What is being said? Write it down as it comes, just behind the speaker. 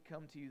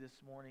come to you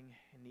this morning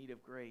in need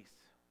of grace.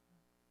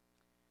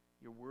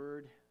 Your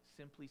word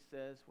simply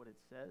says what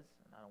it says,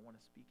 and I don't want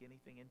to speak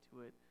anything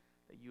into it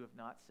that you have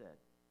not said.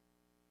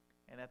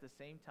 And at the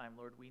same time,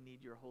 Lord, we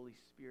need your Holy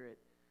Spirit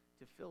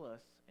to fill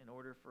us in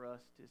order for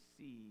us to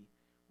see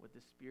what the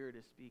Spirit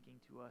is speaking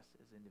to us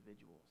as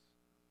individuals.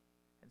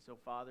 And so,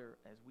 Father,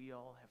 as we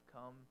all have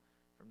come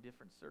from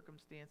different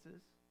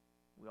circumstances,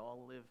 we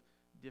all live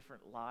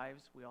different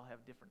lives, we all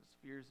have different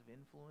spheres of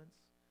influence,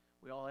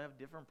 we all have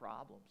different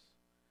problems.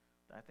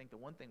 I think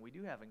the one thing we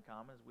do have in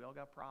common is we all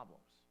got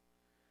problems.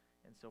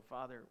 And so,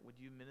 Father, would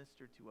you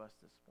minister to us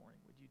this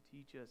morning? Would you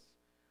teach us,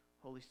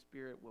 Holy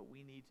Spirit, what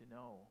we need to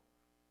know,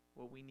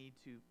 what we need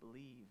to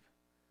believe,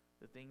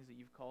 the things that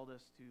you've called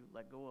us to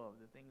let go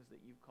of, the things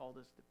that you've called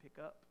us to pick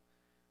up,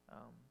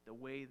 the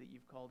way that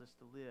you've called us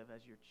to live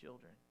as your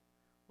children.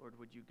 Lord,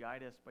 would you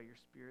guide us by your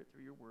Spirit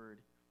through your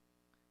word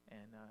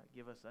and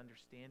give us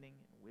understanding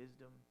and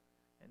wisdom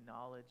and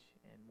knowledge,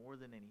 and more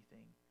than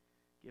anything,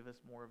 give us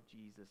more of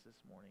Jesus this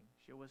morning.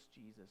 Show us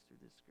Jesus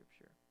through this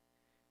scripture.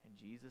 In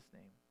Jesus'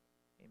 name,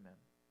 amen.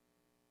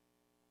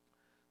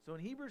 So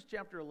in Hebrews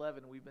chapter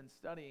 11, we've been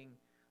studying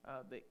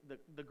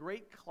the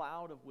great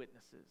cloud of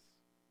witnesses.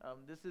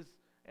 This is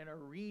an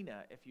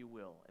arena, if you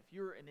will. If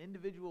you're an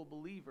individual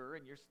believer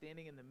and you're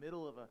standing in the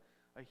middle of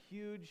a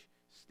huge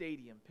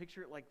stadium,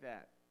 picture it like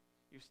that.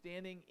 You're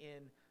standing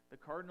in the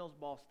Cardinals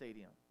ball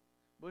stadium,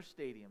 Busch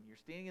Stadium. You're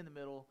standing in the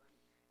middle,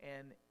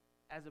 and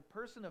as a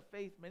person of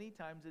faith, many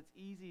times it's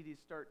easy to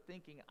start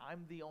thinking,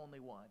 I'm the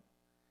only one.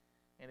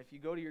 And if you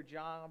go to your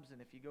jobs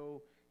and if you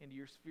go into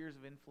your spheres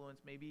of influence,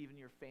 maybe even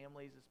your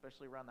families,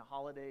 especially around the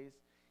holidays,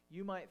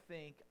 you might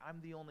think,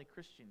 I'm the only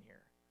Christian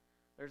here.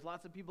 There's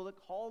lots of people that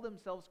call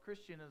themselves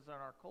Christians in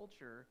our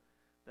culture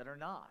that are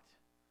not.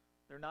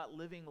 They're not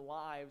living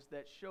lives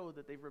that show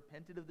that they've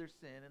repented of their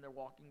sin and they're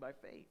walking by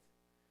faith.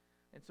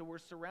 And so we're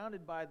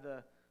surrounded by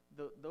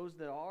those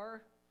that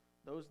are,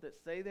 those that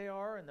say they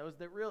are, and those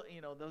that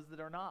those that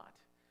are not.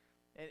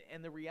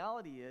 And the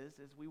reality is,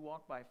 as we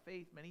walk by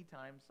faith, many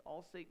times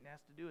all Satan has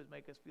to do is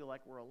make us feel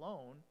like we're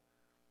alone,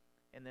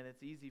 and then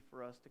it's easy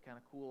for us to kind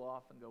of cool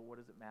off and go, what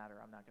does it matter?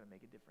 I'm not going to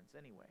make a difference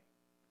anyway.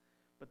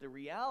 But the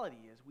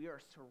reality is we are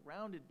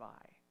surrounded by,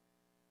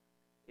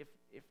 if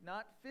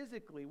not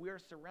physically, we are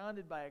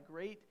surrounded by a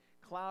great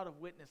cloud of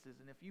witnesses.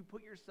 And if you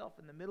put yourself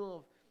in the middle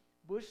of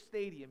Busch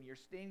Stadium, you're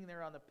standing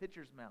there on the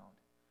pitcher's mound.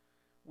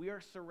 We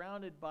are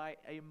surrounded by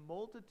a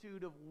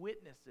multitude of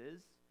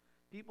witnesses,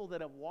 people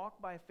that have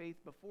walked by faith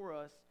before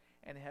us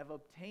and have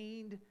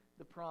obtained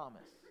the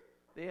promise.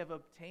 They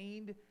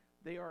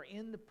are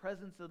in the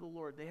presence of the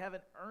Lord. They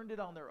haven't earned it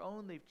on their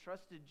own. They've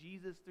trusted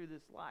Jesus through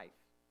this life.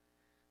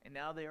 And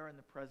now they are in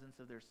the presence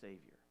of their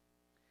Savior.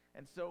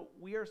 And so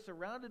we are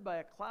surrounded by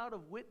a cloud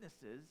of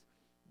witnesses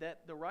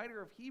that the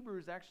writer of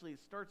Hebrews actually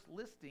starts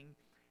listing.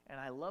 And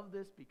I love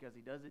this because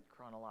he does it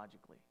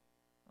chronologically.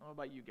 I don't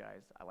know about you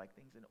guys. I like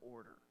things in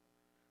order.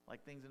 I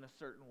like things in a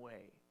certain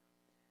way.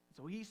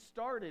 So he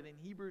started in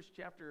Hebrews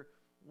chapter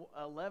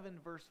 11,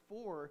 verse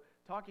 4,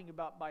 talking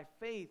about by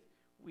faith,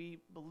 we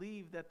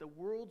believe that the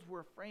worlds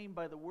were framed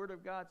by the word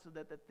of God so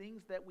that the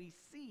things that we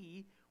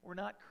see were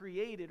not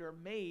created or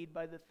made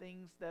by the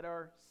things that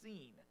are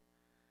seen.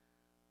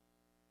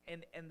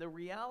 And the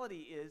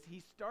reality is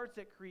he starts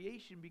at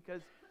creation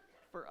because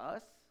for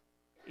us,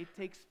 it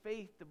takes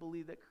faith to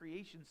believe that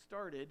creation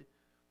started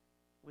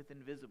with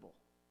invisible.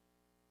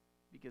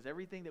 Because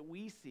everything that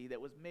we see that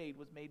was made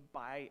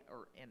by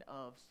or and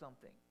of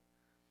something.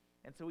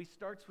 And so he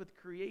starts with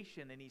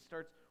creation and he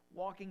starts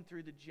walking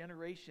through the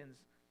generations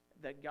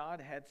that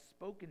God had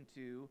spoken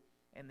to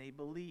and they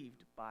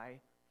believed by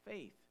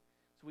faith.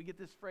 So we get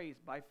this phrase,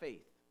 by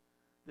faith.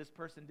 This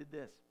person did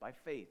this, by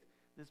faith.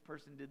 This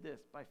person did this,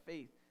 by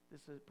faith.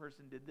 This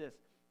person did this.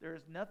 There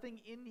is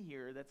nothing in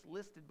here that's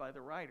listed by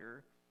the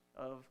writer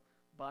of,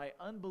 by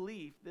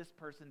unbelief, this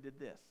person did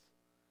this.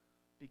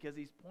 Because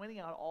he's pointing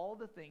out all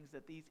the things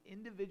that these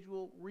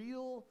individual,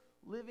 real,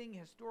 living,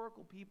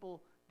 historical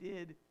people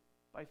did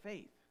by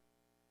faith.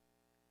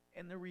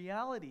 And the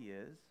reality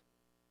is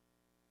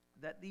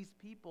that these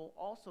people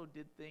also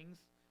did things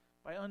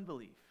by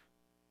unbelief.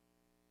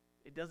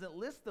 It doesn't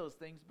list those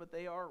things, but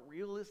they are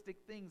realistic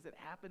things that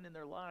happened in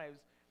their lives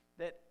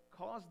that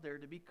caused there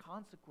to be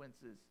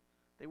consequences.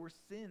 They were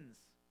sins.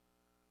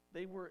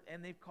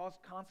 And they've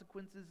caused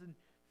consequences in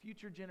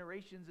future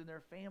generations in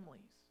their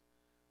families.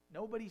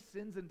 Nobody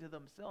sins into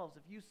themselves.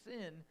 If you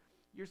sin,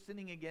 you're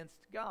sinning against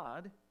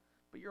God,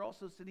 but you're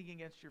also sinning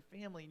against your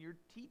family, and you're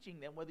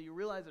teaching them, whether you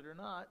realize it or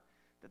not,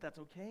 that that's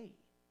okay.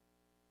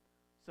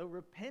 So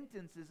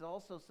repentance is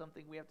also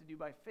something we have to do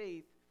by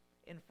faith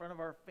in front of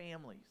our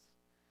families.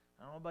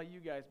 I don't know about you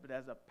guys, but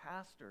as a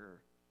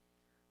pastor,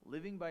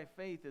 living by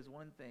faith is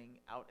one thing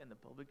out in the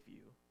public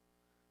view,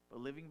 but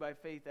living by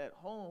faith at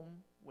home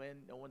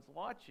when no one's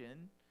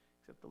watching,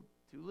 except the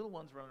two little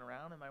ones running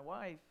around and my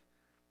wife,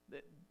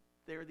 that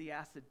they're the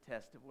acid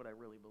test of what I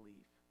really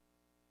believe.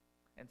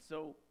 And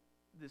so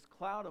this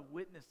cloud of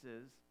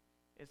witnesses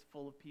is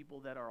full of people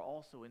that are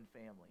also in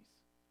families.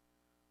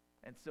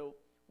 And so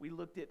we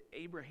looked at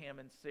Abraham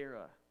and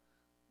Sarah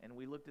And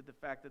we looked at the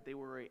fact that they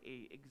were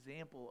a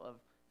example of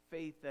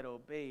faith that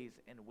obeys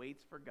and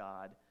waits for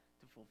God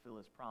to fulfill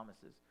his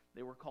promises.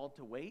 They were called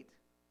to wait,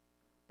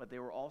 but they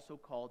were also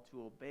called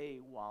to obey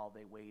while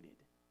they waited.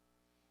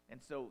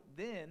 And so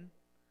then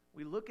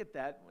we look at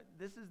that.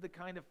 This is the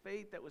kind of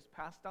faith that was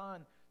passed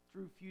on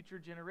through future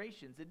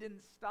generations. It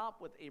didn't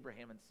stop with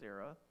Abraham and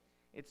Sarah.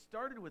 It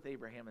started with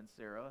Abraham and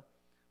Sarah,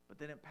 but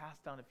then it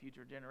passed on to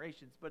future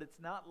generations. But it's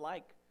not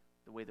like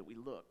the way that we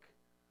look.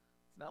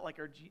 It's not like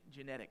our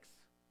genetics.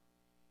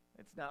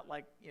 It's not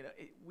like,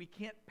 we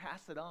can't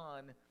pass it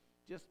on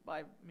just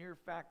by mere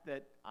fact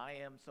that I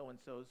am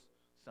so-and-so's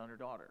son or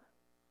daughter.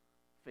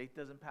 Faith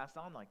doesn't pass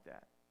on like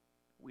that.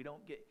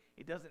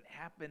 It doesn't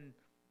happen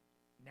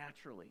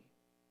naturally.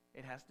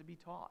 It has to be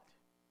taught.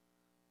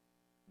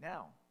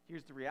 Now,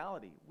 here's the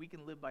reality. We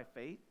can live by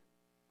faith.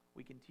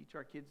 We can teach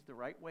our kids the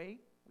right way.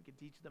 We can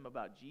teach them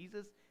about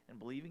Jesus and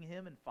believing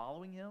him and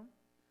following him.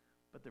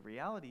 But the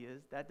reality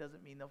is that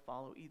doesn't mean they'll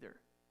follow either.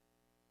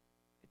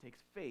 It takes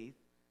faith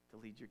to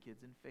lead your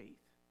kids in faith.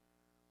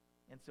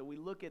 And so we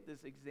look at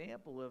this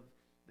example of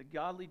the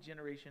godly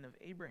generation of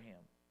Abraham.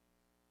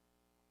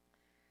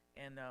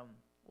 And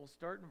we'll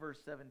start in verse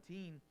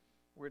 17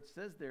 where it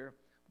says there,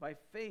 by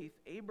faith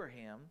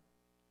Abraham,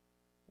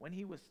 when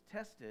he was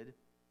tested,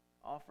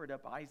 offered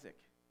up Isaac.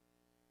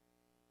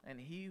 And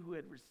he who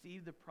had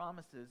received the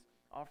promises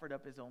offered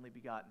up his only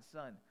begotten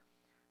son.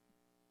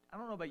 I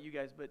don't know about you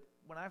guys, but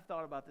when I've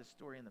thought about this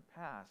story in the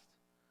past,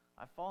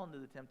 I've fallen to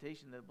the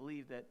temptation to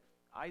believe that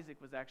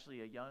Isaac was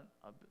actually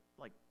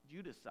like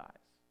Judah size.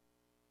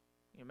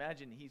 You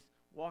imagine he's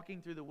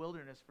walking through the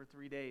wilderness for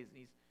 3 days and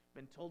he's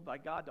been told by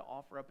God to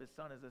offer up his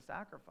son as a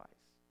sacrifice.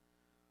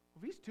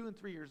 If he's 2 and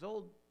 3 years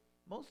old,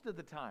 most of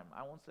the time,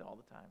 I won't say all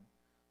the time,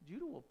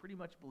 Judah will pretty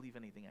much believe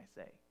anything I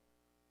say.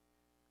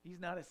 He's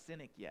not a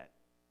cynic yet.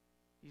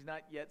 He's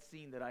not yet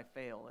seen that I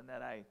fail and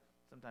that I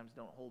sometimes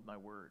don't hold my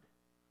word.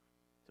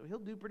 So he'll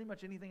do pretty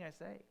much anything I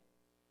say.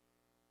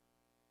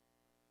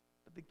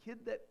 But the kid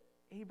that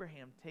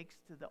Abraham takes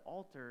to the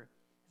altar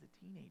is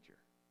a teenager.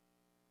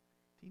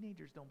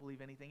 Teenagers don't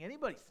believe anything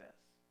anybody says.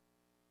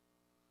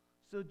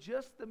 So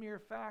just the mere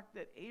fact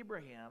that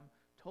Abraham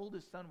told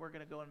his son, we're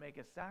going to go and make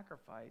a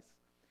sacrifice,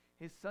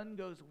 his son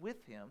goes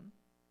with him.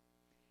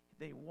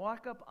 They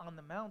walk up on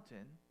the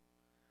mountain.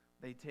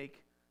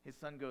 His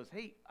son goes,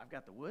 hey, I've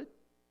got the wood.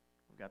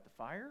 We've got the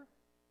fire.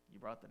 You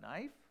brought the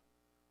knife.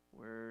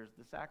 Where's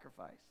the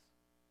sacrifice?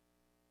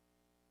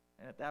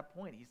 And at that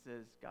point, he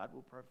says, God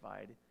will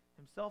provide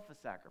himself a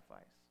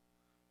sacrifice.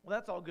 Well,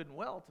 that's all good and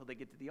well until they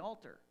get to the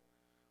altar.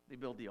 They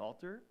build the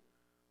altar.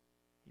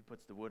 He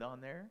puts the wood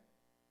on there.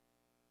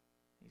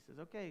 He says,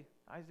 okay,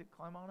 Isaac,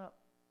 climb on up.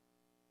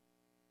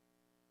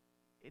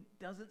 It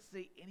doesn't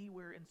say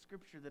anywhere in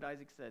Scripture that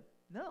Isaac said,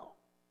 no,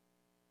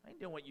 I ain't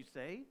doing what you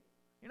say.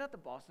 You're not the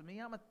boss of me.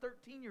 I'm a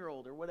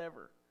 13-year-old or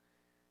whatever.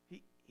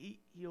 He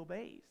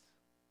obeys.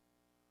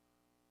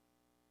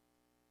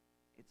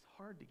 It's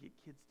hard to get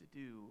kids to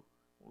do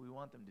what we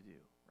want them to do,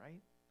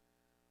 right?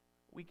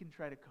 We can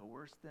try to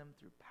coerce them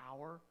through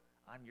power.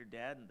 I'm your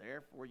dad, and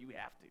therefore you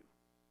have to.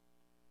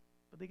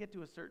 But they get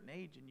to a certain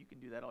age, and you can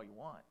do that all you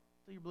want.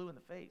 So you're blue in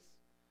the face.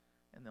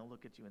 And they'll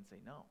look at you and say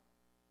no.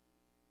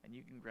 And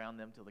you can ground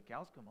them till the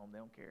cows come home. They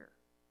don't care.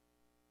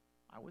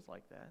 I was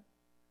like that.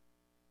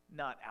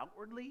 Not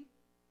outwardly,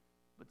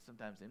 but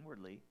sometimes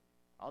inwardly.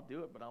 I'll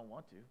do it, but I don't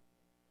want to.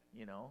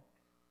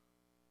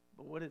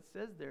 But what it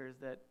says there is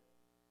that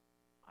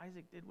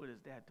Isaac did what his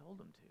dad told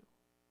him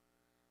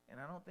to. And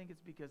I don't think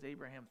it's because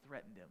Abraham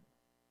threatened him.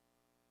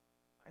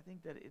 I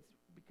think that it's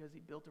because he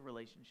built a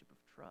relationship of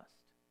trust.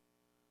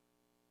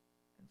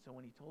 And so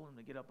when he told him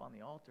to get up on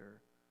the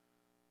altar,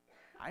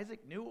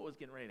 Isaac knew what was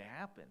getting ready to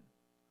happen.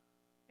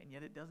 And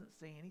yet it doesn't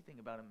say anything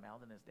about him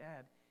mouthing his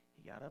dad.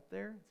 He got up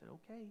there and said,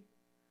 okay.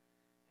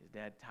 His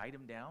dad tied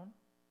him down.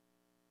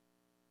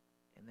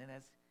 And then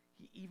as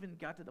he even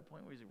got to the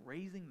point where he's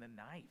raising the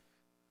knife,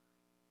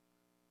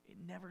 it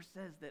never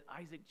says that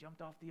Isaac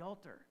jumped off the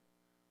altar.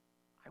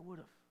 I would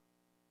have.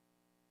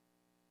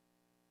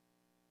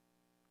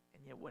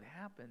 And yet what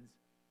happens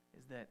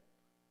is that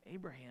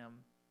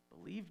Abraham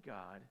believed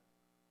God,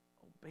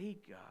 obeyed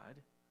God,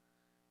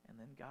 and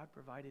then God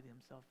provided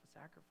himself a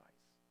sacrifice.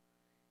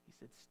 He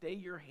said, stay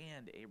your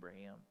hand,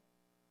 Abraham.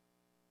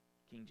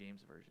 King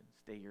James Version,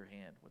 stay your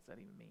hand. What's that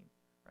even mean,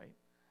 right?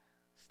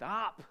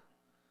 Stop.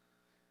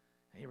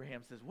 And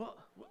Abraham says, what?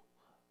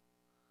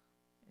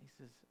 And he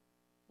says,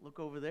 look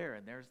over there,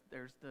 and there's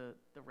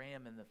the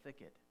ram in the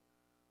thicket.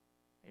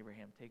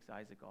 Abraham takes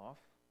Isaac off,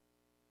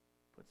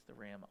 puts the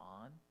ram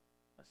on,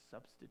 a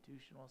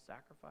substitutional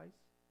sacrifice,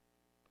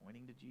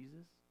 pointing to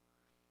Jesus,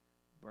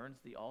 burns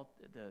the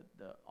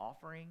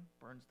offering,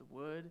 burns the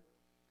wood,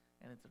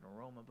 and it's an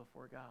aroma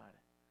before God.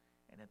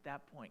 And at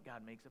that point,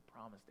 God makes a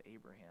promise to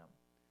Abraham.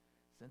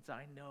 Since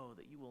I know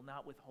that you will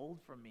not withhold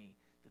from me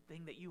the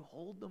thing that you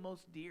hold the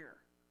most dear,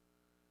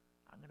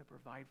 I'm going to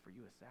provide for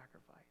you a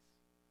sacrifice.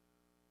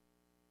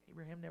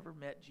 Abraham never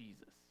met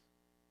Jesus,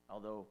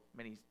 although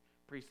many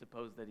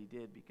presuppose that he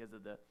did because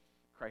of the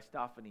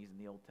Christophanies in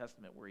the Old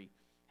Testament where he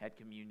had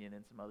communion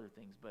and some other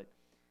things, but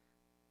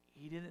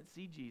he didn't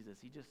see Jesus.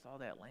 He just saw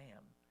that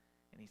lamb,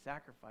 and he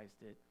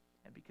sacrificed it,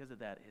 and because of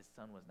that, his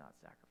son was not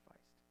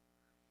sacrificed.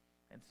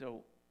 And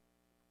so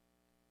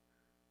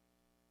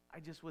I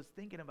just was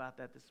thinking about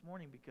that this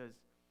morning, because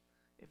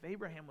if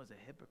Abraham was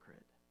a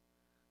hypocrite,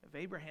 if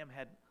Abraham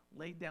had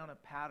laid down a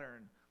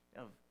pattern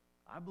of,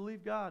 I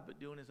believe God, but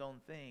doing his own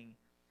thing,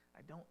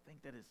 I don't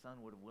think that his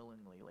son would have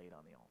willingly laid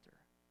on the altar.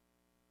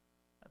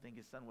 I think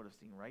his son would have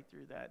seen right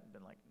through that and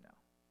been like, no,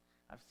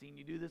 I've seen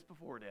you do this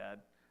before, Dad.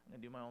 I'm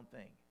going to do my own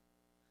thing.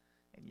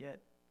 And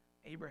yet,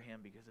 Abraham,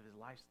 because of his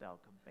lifestyle,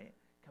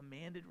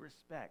 commanded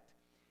respect.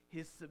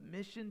 His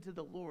submission to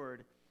the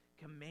Lord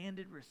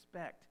commanded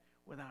respect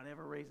without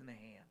ever raising a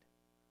hand.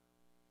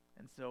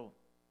 And so,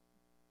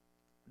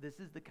 this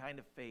is the kind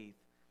of faith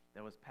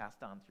that was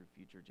passed on through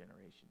future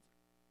generations.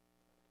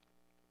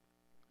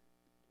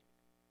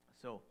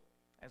 So,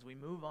 as we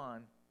move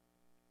on,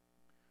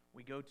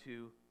 we go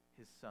to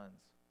his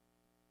sons.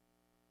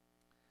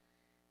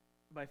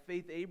 By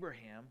faith,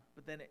 Abraham,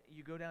 but then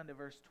you go down to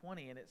verse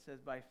 20, and it says,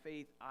 by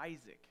faith,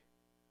 Isaac.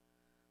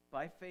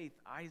 By faith,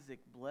 Isaac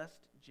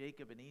blessed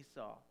Jacob and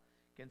Esau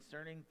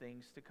concerning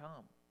things to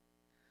come.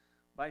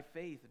 By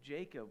faith,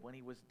 Jacob, when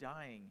he was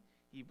dying,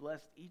 he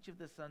blessed each of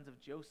the sons of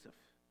Joseph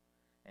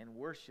and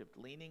worshipped,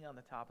 leaning on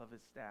the top of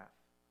his staff.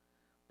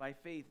 By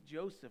faith,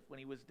 Joseph, when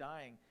he was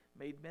dying,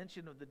 made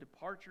mention of the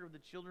departure of the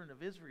children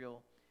of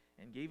Israel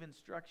and gave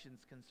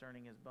instructions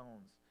concerning his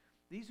bones.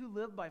 These who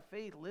lived by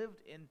faith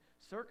lived in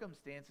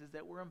circumstances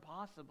that were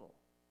impossible.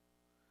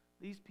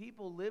 These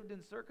people lived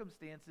in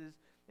circumstances,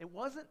 it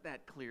wasn't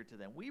that clear to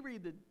them. We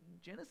read the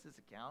Genesis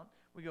account,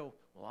 we go,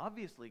 well,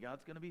 obviously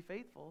God's going to be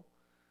faithful.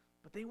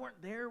 But they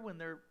weren't there when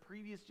their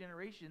previous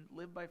generation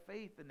lived by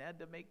faith and had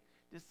to make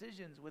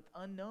decisions with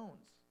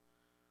unknowns.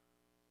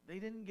 They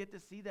didn't get to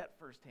see that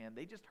firsthand.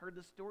 They just heard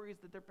the stories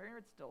that their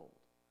parents told.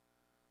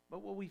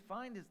 But what we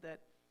find is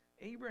that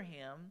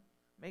Abraham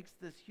makes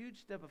this huge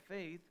step of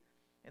faith,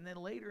 and then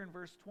later in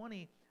verse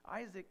 20,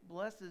 Isaac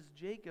blesses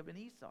Jacob and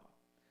Esau.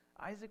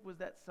 Isaac was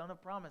that son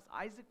of promise.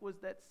 Isaac was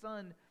that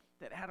son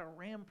that had a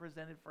ram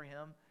presented for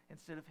him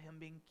instead of him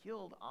being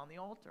killed on the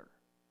altar.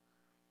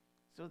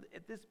 So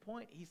at this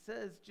point, he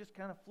says, just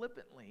kind of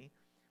flippantly,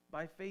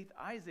 by faith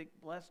Isaac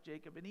blessed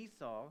Jacob and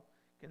Esau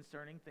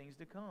concerning things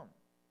to come.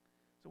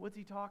 So what's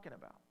he talking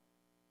about?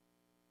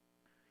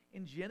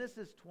 In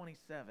Genesis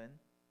 27,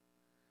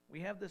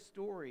 we have the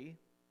story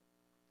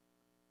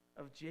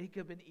of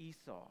Jacob and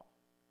Esau.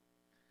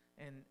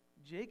 And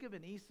Jacob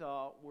and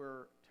Esau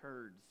were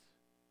turds.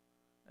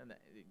 And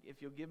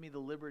if you'll give me the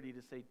liberty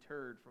to say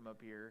turd from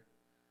up here,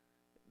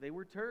 they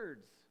were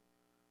turds.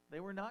 They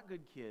were not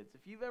good kids.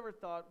 If you've ever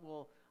thought,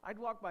 well, I'd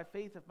walk by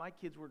faith if my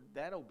kids were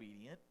that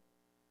obedient,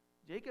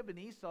 Jacob and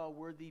Esau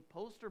were the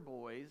poster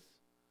boys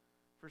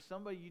for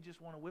somebody you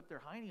just want to whip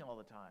their hiney all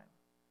the time.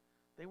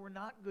 They were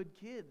not good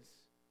kids.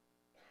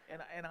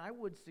 And I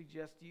would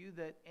suggest to you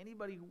that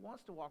anybody who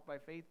wants to walk by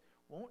faith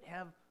won't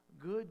have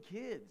good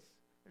kids.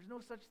 There's no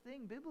such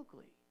thing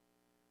biblically.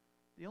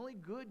 The only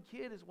good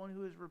kid is one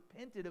who has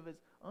repented of his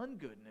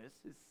ungoodness,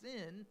 his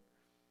sin,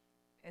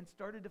 and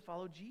started to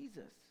follow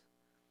Jesus.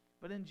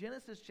 But in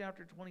Genesis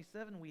chapter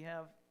 27, we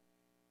have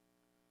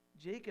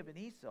Jacob and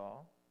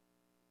Esau.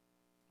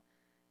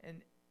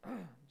 And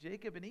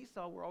Jacob and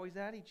Esau were always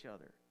at each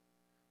other.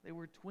 They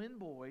were twin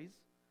boys,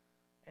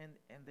 and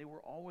they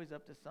were always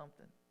up to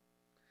something.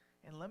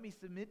 And let me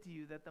submit to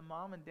you that the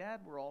mom and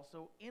dad were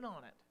also in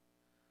on it.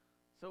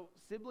 So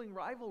sibling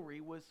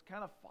rivalry was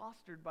kind of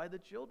fostered by the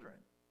children.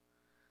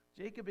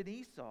 Jacob and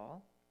Esau,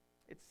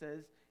 it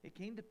says, it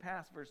came to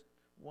pass, verse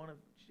 1 of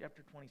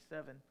chapter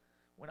 27,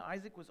 when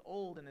Isaac was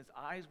old and his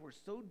eyes were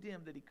so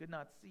dim that he could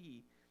not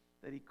see,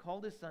 that he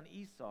called his son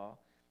Esau,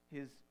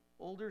 his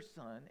older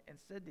son, and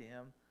said to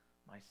him,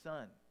 my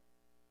son.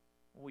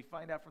 What we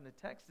find out from the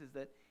text is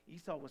that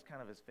Esau was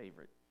kind of his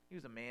favorite. He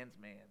was a man's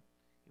man.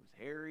 He was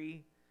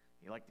hairy.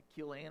 He liked to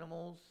kill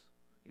animals.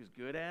 He was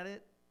good at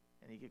it.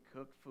 And he could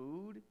cook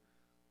food.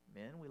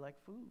 Men, we like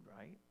food,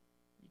 right?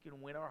 You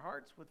can win our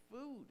hearts with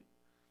food.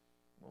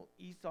 Well,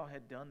 Esau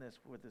had done this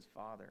with his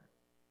father.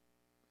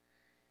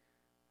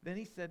 Then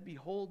he said,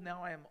 behold,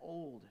 now I am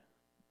old.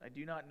 I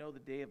do not know the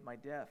day of my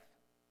death.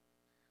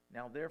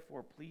 Now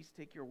therefore, please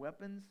take your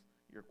weapons,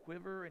 your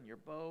quiver, and your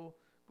bow.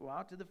 Go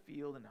out to the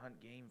field and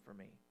hunt game for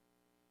me.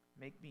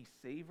 Make me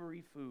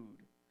savory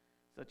food,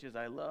 such as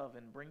I love,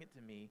 and bring it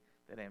to me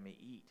that I may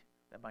eat,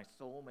 that my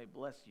soul may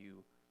bless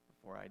you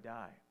before I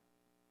die.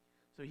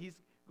 So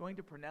he's going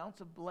to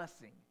pronounce a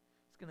blessing.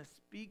 He's going to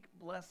speak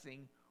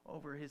blessing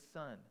over his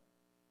son.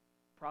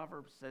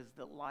 Proverbs says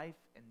that life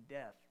and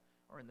death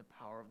are in the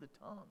power of the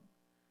tongue.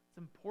 It's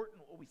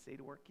important what we say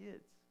to our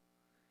kids.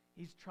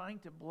 He's trying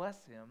to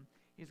bless him.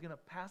 He's going to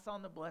pass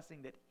on the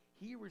blessing that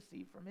he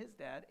received from his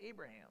dad,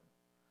 Abraham.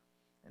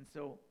 And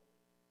so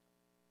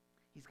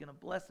he's going to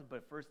bless him,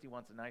 but first he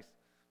wants a nice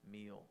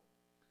meal.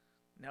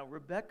 Now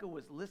Rebekah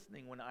was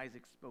listening when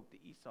Isaac spoke to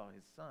Esau,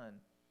 his son,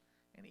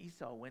 and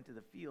Esau went to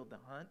the field to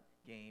hunt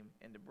game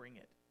and to bring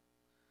it.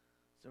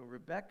 So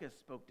Rebekah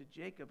spoke to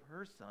Jacob,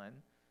 her son,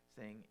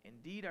 saying,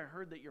 "Indeed, I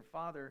heard that your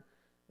father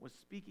was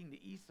speaking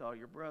to Esau,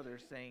 your brother,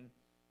 saying,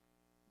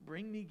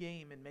 'Bring me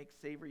game and make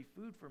savory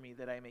food for me,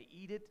 that I may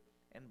eat it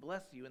and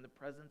bless you in the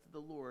presence of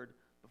the Lord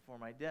before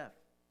my death.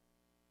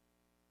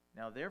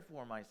 Now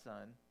therefore, my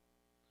son,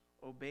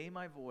 obey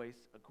my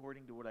voice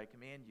according to what I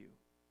command you.'"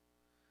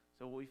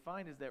 So what we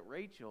find is that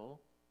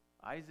Rachel,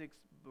 Isaac's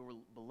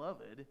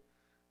beloved,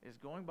 is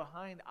going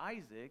behind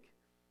Isaac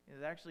and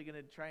is actually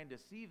going to try and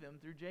deceive him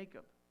through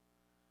Jacob.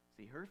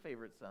 See, her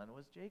favorite son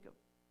was Jacob,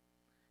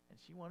 and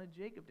she wanted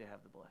Jacob to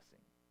have the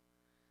blessing.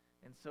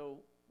 And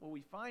so what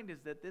we find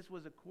is that this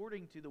was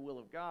according to the will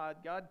of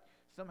God. God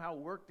somehow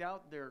worked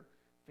out their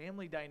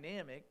family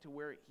dynamic to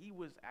where he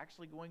was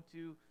actually going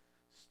to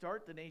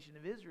start the nation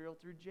of Israel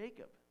through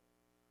Jacob.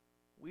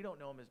 We don't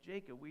know him as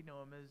Jacob, we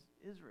know him as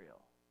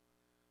Israel.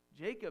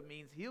 Jacob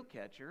means heel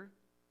catcher,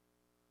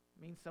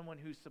 means someone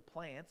who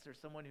supplants or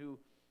someone who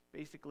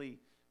basically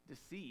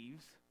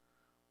deceives,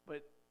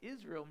 but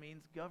Israel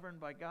means governed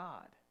by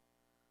God.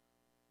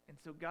 And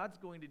so God's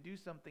going to do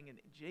something in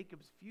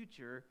Jacob's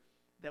future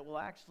that will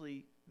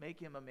actually make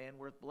him a man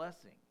worth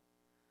blessing.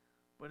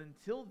 But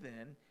until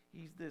then,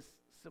 he's this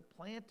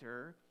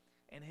supplanter,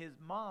 and his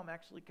mom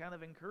actually kind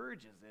of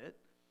encourages it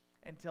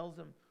and tells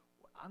him,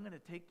 "I'm going to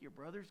take your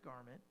brother's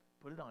garment,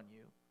 put it on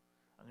you.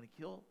 I'm going to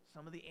kill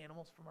some of the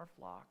animals from our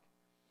flock,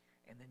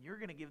 and then you're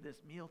going to give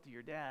this meal to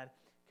your dad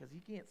because he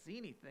can't see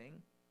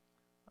anything.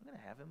 I'm going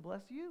to have him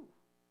bless you."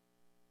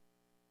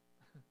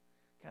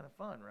 Kind of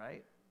fun,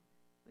 right?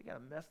 They got a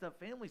messed up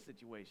family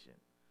situation.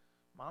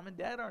 Mom and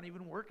dad aren't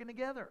even working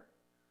together.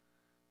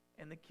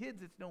 And the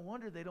kids, it's no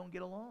wonder they don't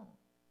get along.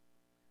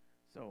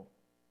 So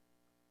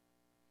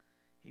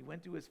he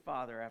went to his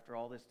father after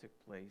all this took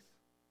place.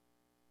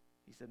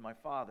 He said, "My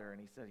father,"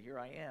 and he said, "Here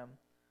I am.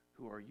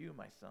 Who are you,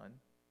 my son?"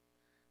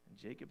 And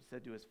Jacob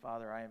said to his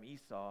father, "I am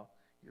Esau,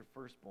 your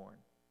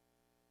firstborn.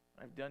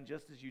 I've done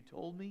just as you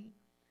told me.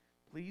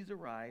 Please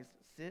arise,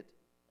 sit,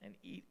 and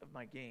eat of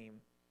my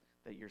game,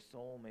 that your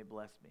soul may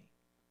bless me."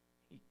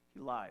 He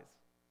lies.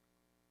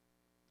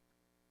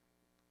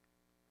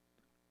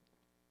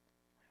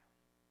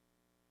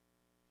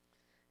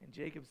 And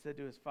Jacob said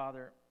to his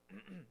father,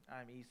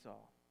 "I'm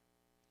Esau."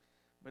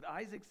 But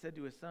Isaac said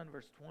to his son,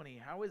 verse 20,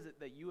 "How is it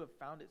that you have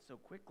found it so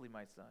quickly,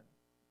 my son?"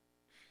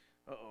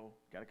 Uh-oh,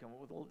 got to come up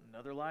with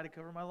another lie to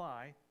cover my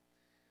lie.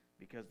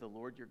 "Because the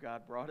Lord your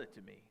God brought it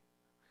to me."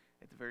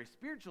 It's a very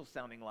spiritual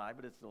sounding lie,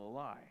 but it's still a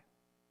lie.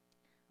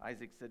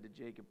 Isaac said to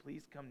Jacob,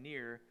 "Please come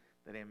near,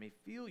 that I may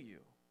feel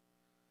you."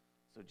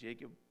 So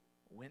Jacob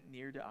went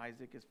near to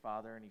Isaac his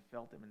father, and he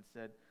felt him and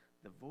said,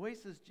 "The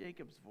voice is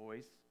Jacob's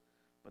voice,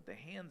 but the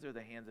hands are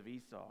the hands of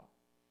Esau."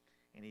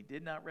 And he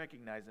did not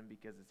recognize him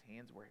because his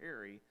hands were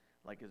hairy,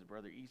 like his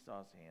brother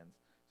Esau's hands.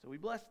 So he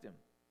blessed him.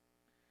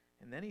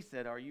 And then he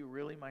said, "Are you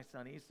really my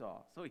son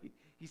Esau?" So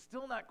he's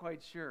still not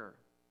quite sure.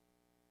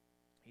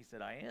 He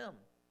said, "I am."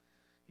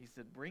 He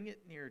said, "Bring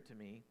it near to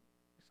me.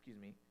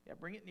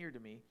 Bring it near to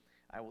me.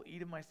 I will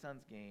eat of my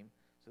son's game,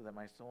 so that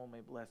my soul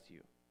may bless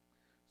you."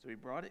 So he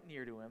brought it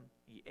near to him.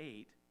 He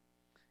ate,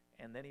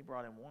 and then he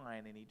brought him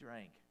wine, and he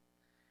drank.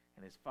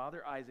 And his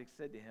father Isaac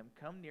said to him,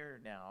 "Come near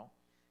now,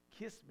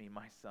 kiss me,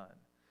 my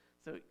son."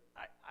 So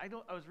I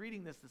was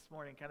reading this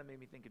morning, kind of made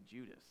me think of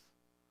Judas.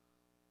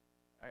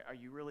 Are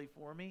you really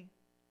for me?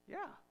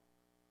 Yeah.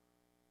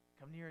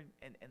 Come near,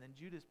 and then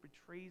Judas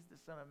betrays the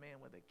Son of Man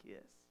with a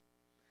kiss.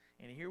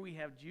 And here we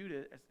have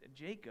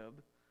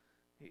Jacob.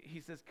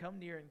 He says, "Come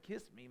near and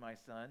kiss me, my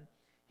son."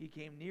 He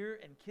came near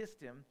and kissed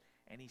him,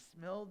 and he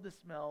smelled the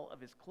smell of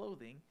his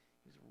clothing.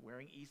 He was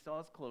wearing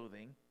Esau's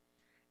clothing,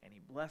 and he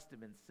blessed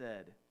him and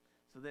said.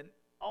 So then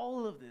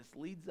all of this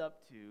leads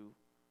up to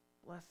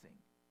blessing.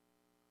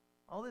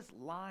 All this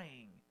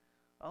lying,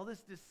 all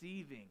this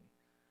deceiving,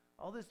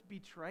 all this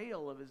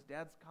betrayal of his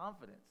dad's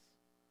confidence.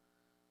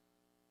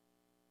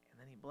 And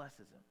then he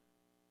blesses him.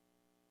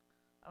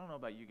 I don't know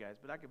about you guys,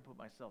 but I can put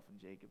myself in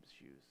Jacob's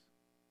shoes.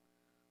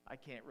 I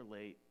can't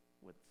relate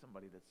with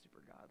somebody that's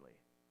super godly.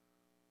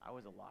 I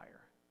was a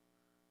liar.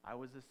 I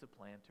was a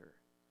supplanter.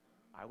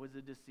 I was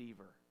a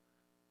deceiver.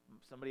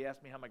 Somebody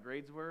asked me how my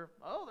grades were.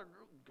 "Oh, they're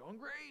going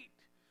great."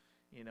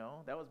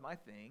 That was my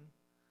thing.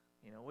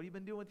 What have you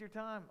been doing with your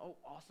time? "Oh,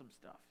 awesome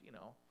stuff,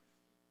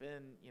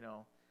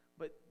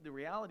 But the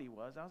reality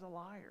was I was a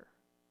liar.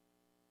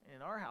 And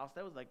in our house,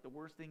 that was like the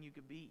worst thing you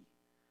could be.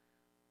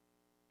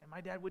 And my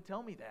dad would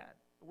tell me that.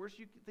 The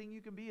worst thing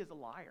you can be is a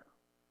liar.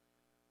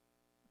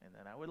 And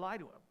then I would lie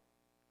to him.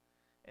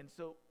 And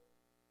so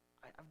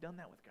I've done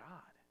that with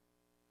God.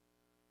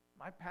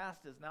 My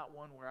past is not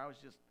one where I was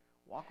just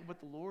walking with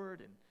the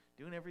Lord and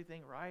doing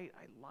everything right.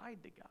 I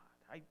lied to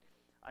God.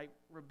 I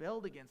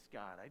rebelled against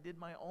God. I did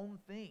my own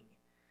thing.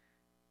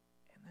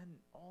 And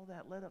then all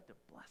that led up to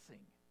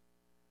blessing.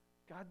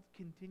 God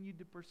continued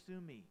to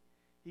pursue me.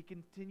 He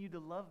continued to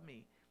love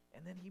me.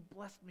 And then he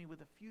blessed me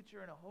with a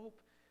future and a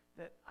hope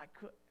that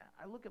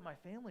I look at my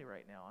family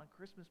right now. On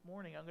Christmas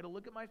morning, I'm going to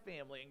look at my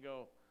family and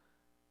go,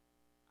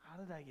 how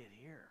did I get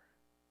here?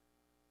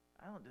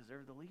 I don't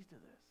deserve the least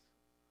of this.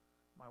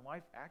 My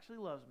wife actually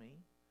loves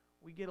me.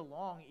 we get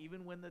along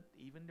even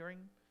during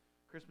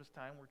Christmas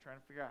time. We're trying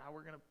to figure out how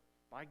we're going to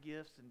buy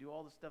gifts and do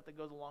all the stuff that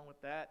goes along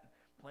with that, and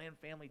plan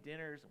family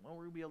dinners, and when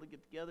we're going to be able to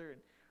get together,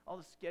 and all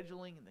the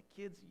scheduling, and the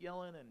kids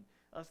yelling, and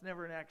us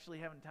never actually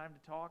having time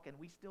to talk, and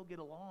we still get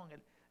along,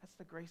 and that's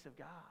the grace of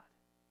God.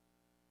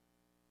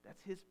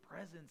 That's His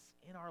presence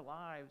in our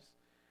lives,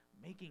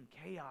 making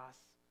chaos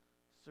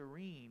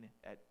serene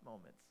at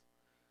moments.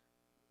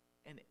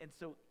 And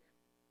so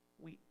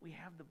we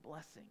have the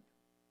blessing.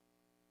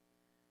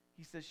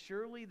 He says,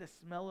 surely the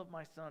smell of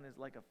my son is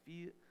like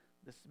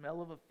the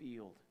smell of a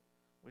field,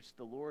 which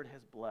the Lord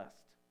has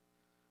blessed.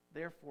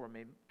 Therefore,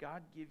 may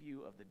God give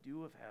you of the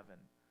dew of heaven,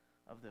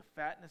 of the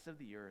fatness of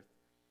the earth,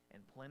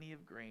 and plenty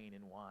of grain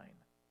and wine.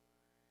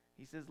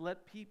 He says,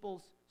 let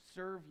peoples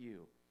serve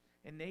you,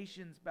 and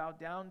nations bow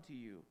down to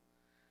you.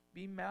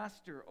 Be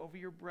master over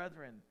your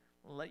brethren,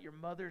 and let your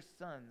mother's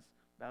sons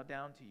bow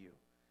down to you.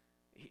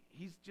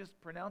 He's just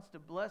pronounced a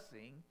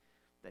blessing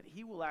that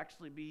he will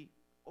actually be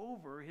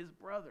over his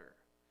brother,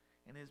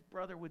 and his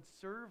brother would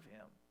serve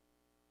him.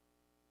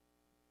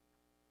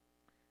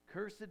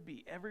 Cursed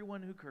be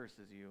everyone who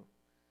curses you,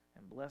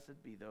 and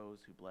blessed be those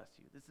who bless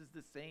you. This is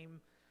the same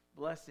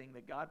blessing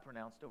that God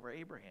pronounced over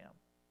Abraham.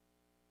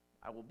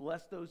 I will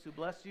bless those who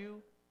bless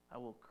you. I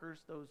will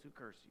curse those who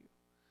curse you.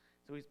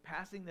 So he's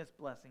passing this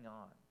blessing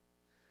on.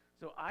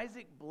 So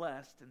Isaac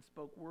blessed and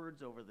spoke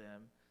words over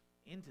them,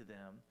 into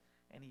them,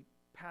 and he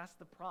passed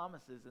the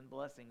promises and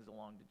blessings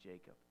along to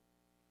Jacob.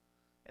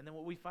 And then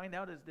what we find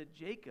out is that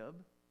Jacob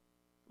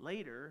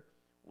later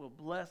will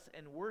bless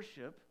and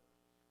worship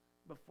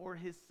before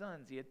his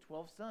sons. He had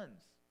 12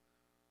 sons.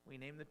 We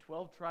name the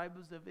 12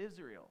 tribes of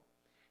Israel.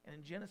 And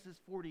in Genesis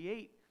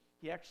 48,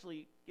 he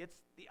actually gets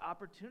the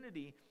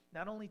opportunity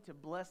not only to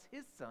bless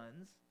his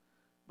sons,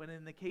 but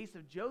in the case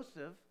of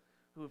Joseph,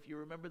 who, if you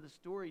remember the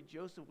story,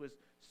 Joseph was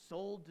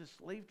sold to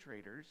slave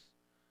traders.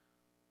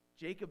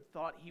 Jacob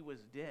thought he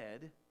was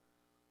dead.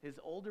 His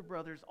older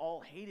brothers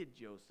all hated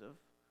Joseph.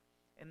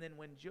 And then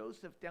when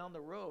Joseph down the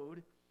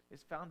road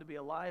is found to be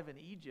alive in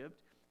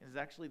Egypt, and is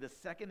actually the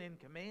second in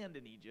command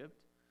in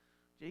Egypt,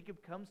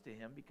 Jacob comes to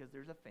him because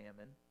there's a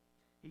famine.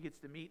 He gets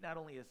to meet not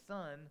only his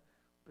son,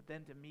 but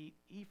then to meet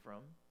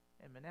Ephraim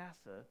and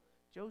Manasseh,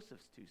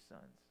 Joseph's two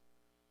sons.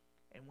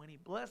 And when he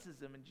blesses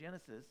them in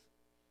Genesis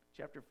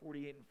chapter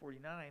 48 and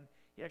 49,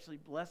 he actually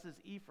blesses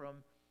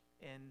Ephraim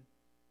and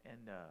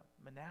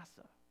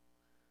Manasseh.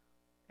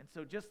 And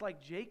so just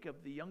like Jacob,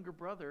 the younger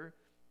brother,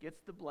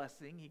 gets the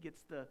blessing, he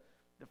gets the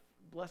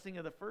blessing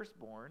of the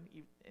firstborn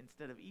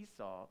instead of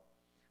Esau,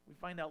 we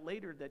find out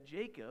later that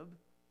Jacob,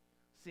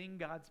 seeing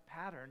God's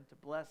pattern to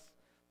bless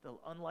the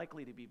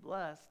unlikely to be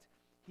blessed,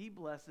 he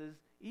blesses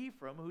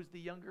Ephraim, who's the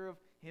younger of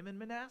him and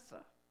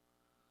Manasseh.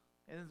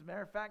 And as a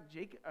matter of fact,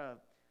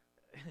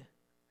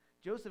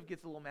 Joseph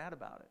gets a little mad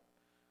about it.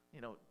 You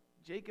know,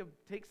 Jacob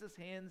takes his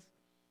hands,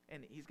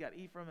 and he's got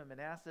Ephraim and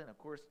Manasseh, and of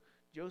course,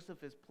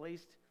 Joseph has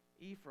placed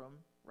Ephraim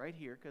right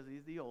here because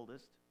he's the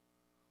oldest.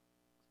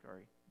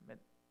 Sorry,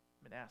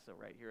 Manasseh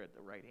right here at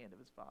the right hand of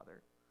his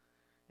father.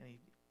 And he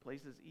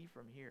places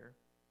Ephraim here.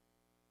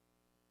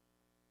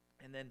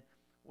 And then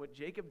what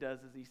Jacob does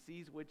is he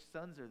sees which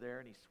sons are there,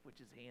 and he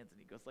switches hands, and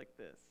he goes like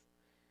this.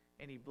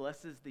 And he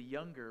blesses the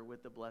younger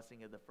with the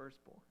blessing of the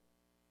firstborn.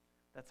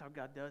 That's how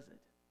God does it.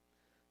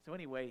 So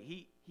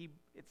anyway,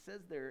 it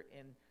says there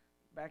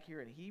back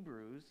here in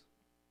Hebrews,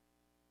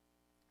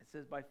 it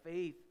says, by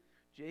faith,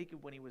 Jacob,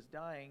 when he was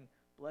dying,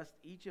 blessed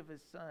each of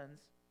his sons,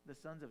 the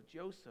sons of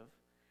Joseph,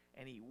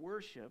 and he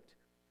worshiped,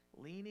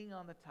 leaning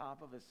on the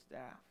top of his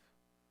staff.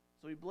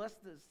 So he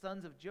blessed the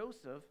sons of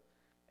Joseph,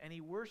 and he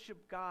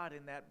worshiped God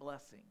in that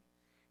blessing.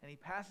 And he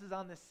passes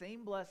on the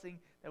same blessing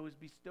that was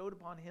bestowed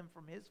upon him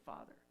from his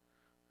father.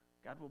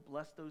 God will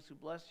bless those who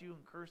bless you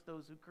and curse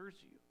those who curse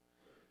you.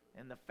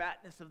 And the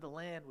fatness of the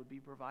land would be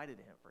provided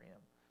for him.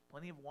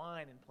 Plenty of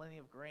wine and plenty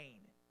of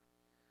grain.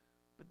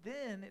 But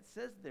then it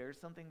says there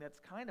something that's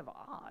kind of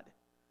odd.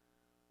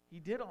 He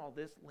did all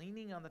this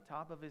leaning on the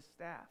top of his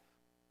staff.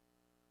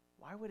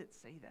 Why would it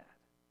say that?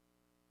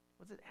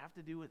 What does it have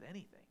to do with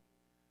anything?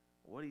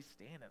 What he's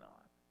standing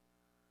on?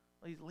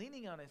 Well, he's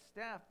leaning on his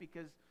staff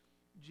because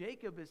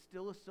Jacob is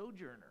still a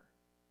sojourner.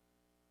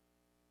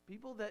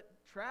 People that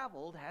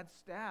traveled had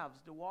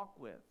staffs to walk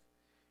with.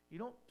 You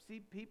don't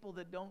see people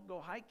that don't go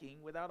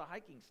hiking without a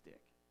hiking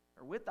stick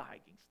or with a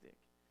hiking stick.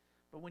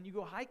 But when you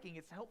go hiking,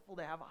 it's helpful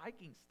to have a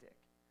hiking stick.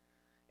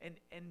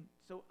 And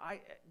so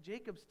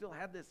Jacob still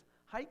had this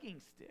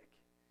hiking stick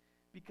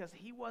because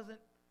he wasn't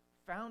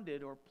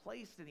founded or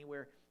placed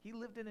anywhere. He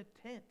lived in a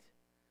tent.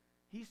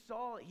 He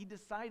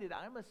decided,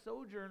 I'm a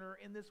sojourner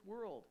in this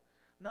world,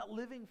 not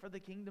living for the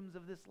kingdoms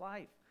of this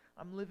life.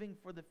 I'm living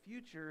for the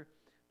future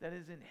that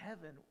is in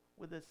heaven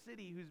with a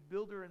city whose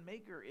builder and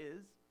maker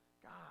is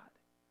God.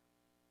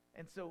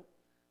 And so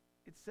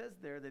it says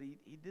there that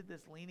he did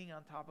this leaning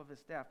on top of his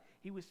staff.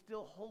 He was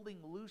still holding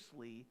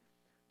loosely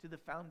to the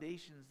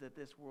foundations that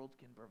this world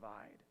can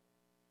provide.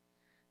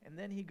 And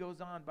then he goes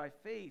on, by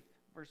faith,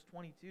 verse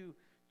 22,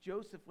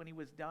 Joseph, when he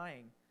was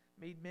dying,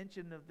 made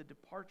mention of the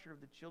departure of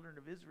the children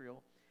of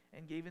Israel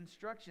and gave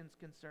instructions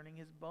concerning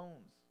his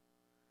bones.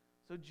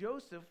 So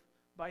Joseph,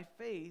 by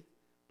faith,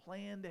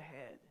 planned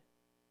ahead.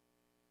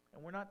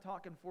 And we're not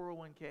talking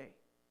 401k.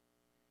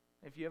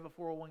 If you have a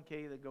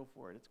 401k, then go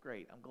for it. It's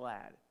great. I'm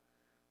glad.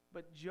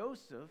 But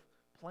Joseph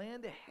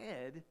planned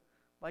ahead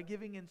by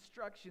giving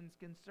instructions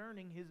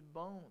concerning his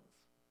bones.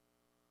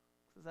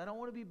 He says, I don't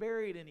want to be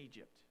buried in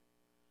Egypt.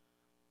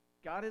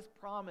 God has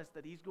promised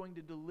that he's going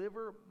to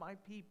deliver my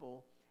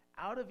people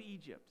out of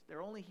Egypt.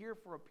 They're only here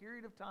for a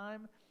period of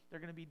time. They're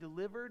going to be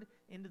delivered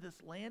into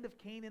this land of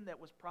Canaan that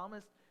was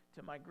promised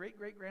to my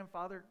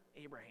great-great-grandfather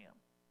Abraham.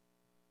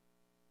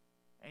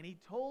 And he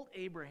told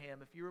Abraham,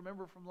 if you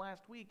remember from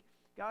last week,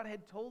 God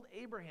had told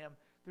Abraham,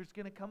 there's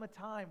going to come a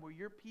time where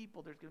your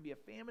people, there's going to be a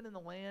famine in the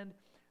land.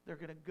 They're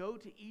going to go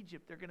to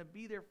Egypt. They're going to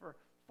be there for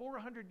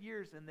 400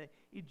 years, and the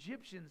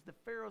Egyptians, the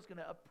Pharaoh's going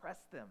to oppress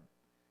them,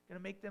 going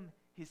to make them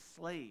his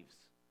slaves.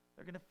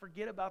 They're going to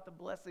forget about the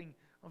blessing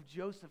of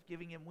Joseph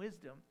giving him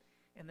wisdom,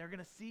 and they're going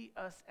to see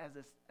us as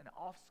an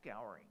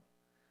offscouring,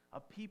 a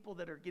people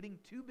that are getting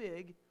too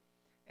big,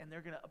 and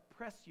they're going to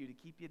oppress you to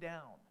keep you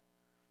down.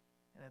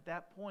 And at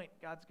that point,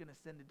 God's going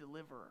to send a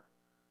deliverer,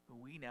 who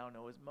we now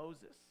know as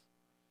Moses.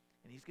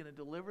 And he's going to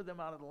deliver them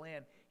out of the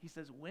land. He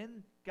says,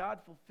 when God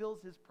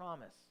fulfills his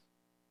promise,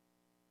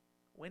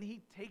 when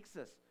he takes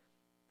us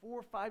 4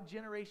 or 5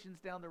 generations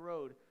down the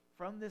road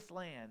from this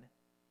land,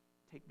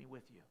 take me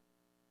with you.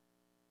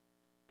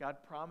 God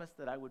promised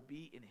that I would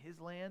be in his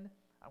land.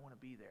 I want to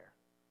be there.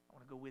 I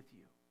want to go with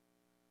you.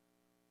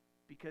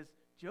 Because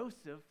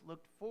Joseph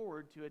looked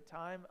forward to a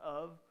time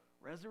of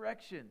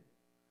resurrection.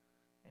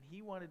 And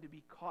he wanted to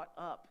be caught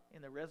up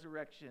in the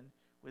resurrection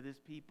with his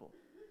people.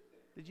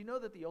 Did you know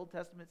that the Old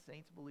Testament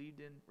saints believed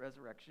in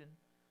resurrection?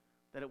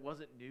 That it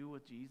wasn't new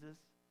with Jesus?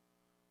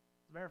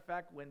 As a matter of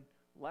fact, when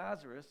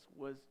Lazarus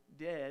was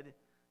dead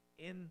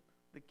in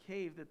the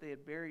cave that they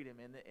had buried him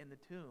in the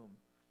tomb,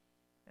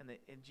 and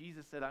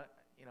Jesus said,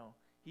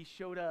 he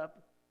showed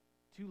up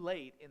too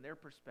late in their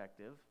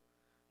perspective.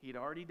 He had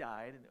already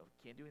died, and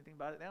can't do anything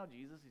about it now,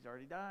 Jesus. He's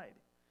already died.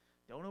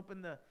 Don't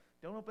open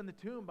the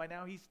tomb. By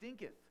now he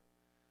stinketh.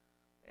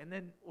 And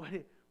then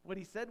what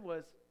he said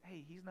was,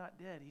 hey, he's not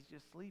dead. He's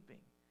just sleeping.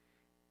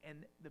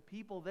 And the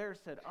people there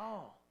said,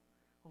 oh,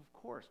 well, of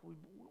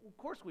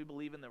course we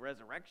believe in the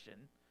resurrection.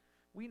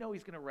 We know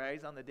he's going to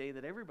rise on the day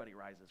that everybody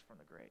rises from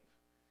the grave.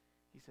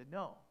 He said,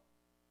 no,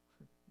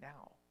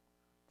 now,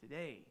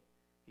 today,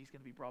 he's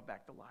going to be brought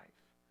back to life.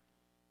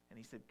 And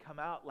he said, come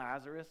out,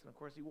 Lazarus. And of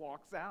course, he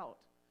walks out.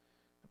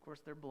 Of course,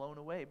 they're blown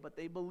away. But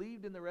they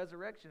believed in the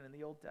resurrection in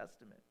the Old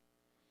Testament.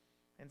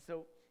 And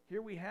so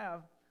here we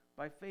have,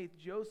 by faith,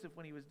 Joseph,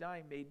 when he was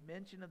dying, made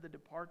mention of the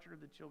departure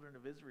of the children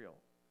of Israel.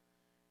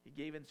 He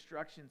gave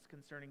instructions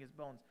concerning his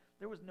bones.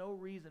 There was no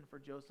reason for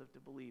Joseph to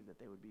believe that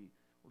they would be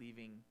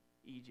leaving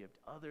Egypt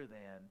other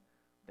than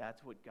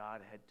that's what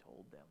God had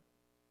told them.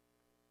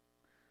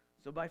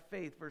 So by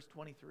faith, verse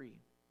 23.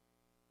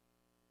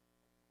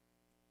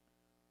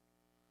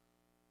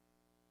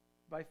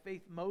 By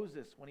faith,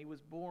 Moses, when he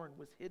was born,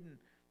 was hidden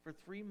for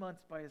 3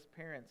 months by his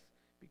parents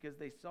because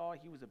they saw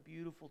he was a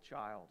beautiful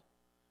child.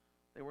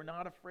 They were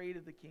not afraid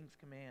of the king's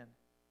command.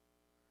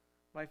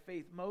 By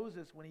faith,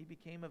 Moses, when he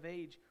became of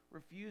age,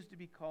 refused to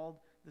be called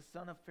the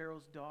son of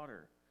Pharaoh's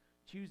daughter,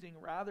 choosing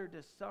rather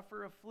to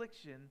suffer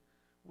affliction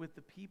with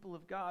the people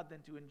of God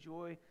than to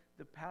enjoy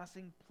the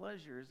passing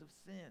pleasures of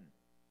sin,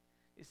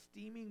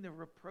 esteeming the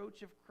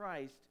reproach of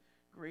Christ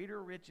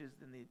greater riches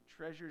than the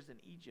treasures in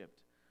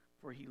Egypt,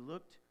 for he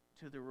looked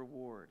to the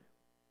reward.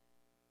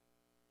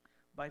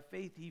 By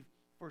faith, he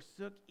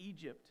forsook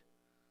Egypt,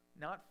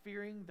 not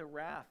fearing the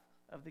wrath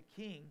of the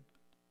king,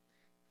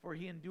 for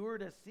he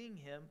endured as seeing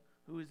him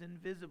who is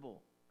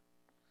invisible.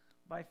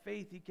 By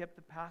faith he kept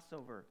the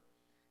Passover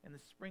and the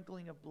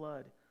sprinkling of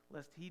blood,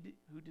 lest he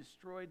who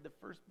destroyed the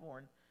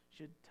firstborn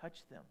should touch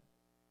them.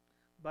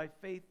 By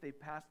faith they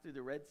passed through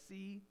the Red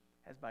Sea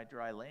as by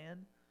dry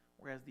land,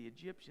 whereas the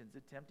Egyptians,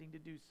 attempting to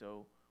do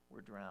so,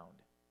 were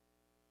drowned.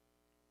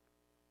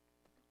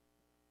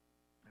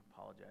 I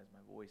apologize,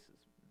 my voice is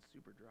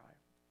super dry.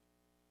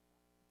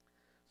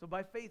 So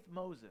by faith,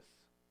 Moses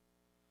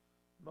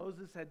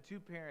had 2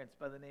 parents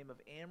by the name of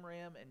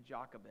Amram and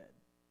Jochebed.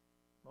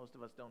 Most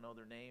of us don't know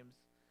their names,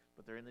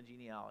 but they're in the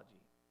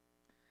genealogy.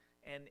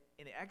 And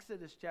in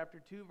Exodus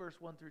chapter 2, verse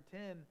 1 through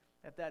 10,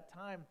 at that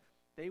time,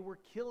 they were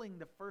killing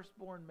the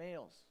firstborn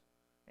males.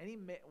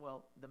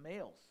 The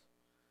males.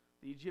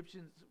 The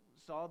Egyptians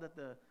saw that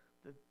the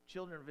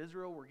children of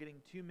Israel were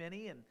getting too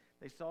many, and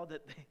they saw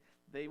that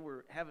they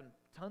were having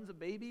tons of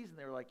babies, and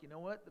they were like, you know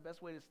what? The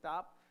best way to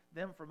stop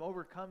them from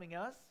overcoming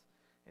us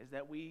is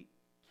that we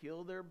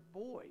kill their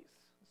boys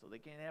so they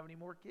can't have any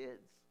more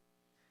kids.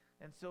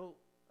 And so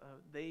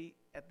they,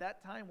 at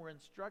that time, were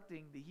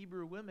instructing the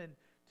Hebrew women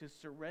to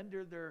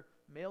surrender their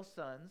male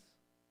sons,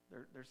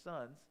 their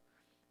sons,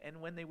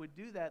 and when they would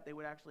do that, they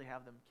would actually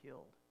have them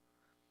killed.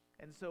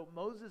 And so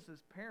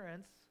Moses'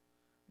 parents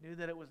knew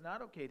that it was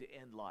not okay to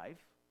end life,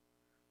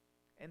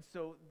 and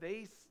so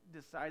they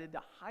decided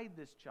to hide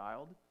this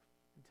child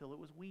until it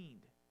was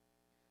weaned,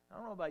 I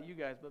don't know about you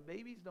guys, but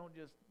babies don't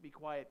just be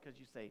quiet because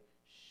you say,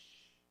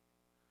 shh.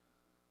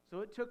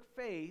 So it took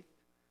faith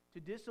to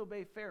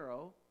disobey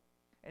Pharaoh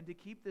and to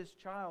keep this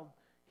child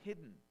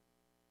hidden.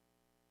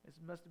 This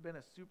must have been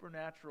a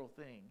supernatural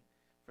thing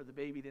for the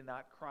baby to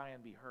not cry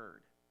and be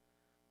heard.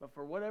 But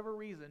for whatever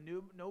reason,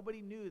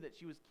 nobody knew that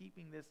she was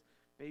keeping this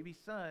baby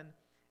son.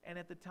 And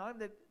at the time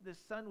that this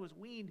son was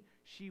weaned,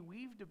 she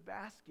weaved a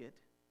basket,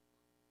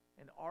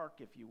 an ark,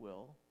 if you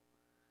will,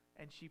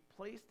 and she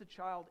placed the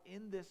child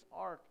in this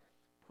ark,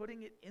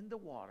 putting it in the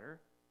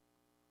water,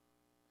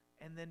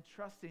 and then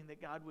trusting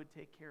that God would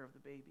take care of the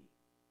baby.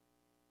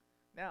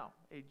 Now,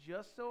 it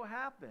just so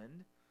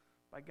happened,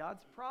 by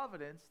God's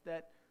providence,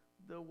 that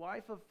the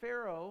wife of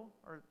Pharaoh,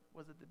 or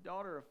was it the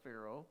daughter of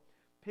Pharaoh,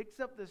 picks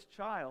up this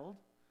child,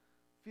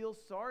 feels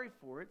sorry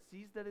for it,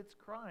 sees that it's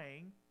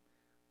crying.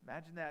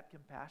 Imagine that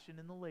compassion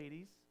in the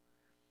ladies.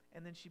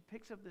 And then she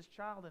picks up this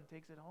child and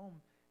takes it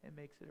home and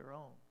makes it her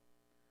own.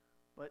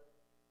 But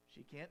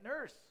she can't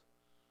nurse.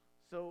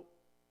 So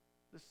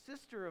the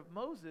sister of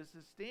Moses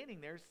is standing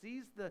there,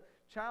 sees the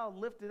child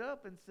lifted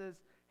up and says,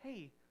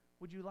 hey,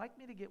 would you like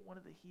me to get one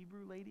of the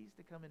Hebrew ladies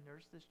to come and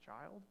nurse this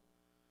child?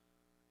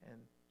 And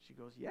she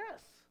goes,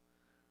 yes.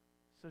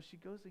 So she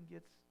goes and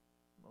gets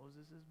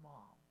Moses'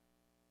 mom.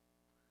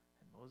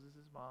 And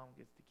Moses' mom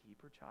gets to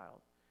keep her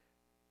child.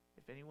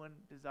 If anyone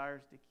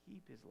desires to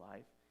keep his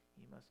life,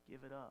 he must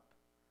give it up.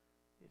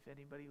 If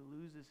anybody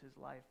loses his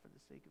life for the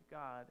sake of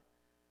God,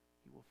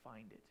 he will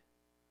find it.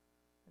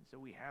 And so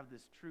we have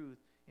this truth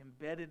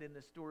embedded in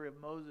the story of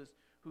Moses,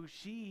 who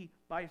she,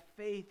 by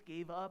faith,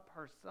 gave up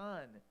her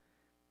son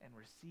and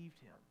received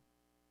him.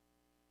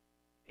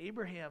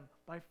 Abraham,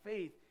 by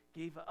faith,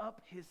 gave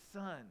up his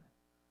son,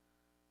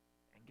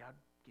 and God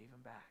gave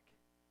him back,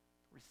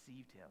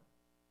 received him.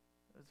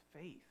 It was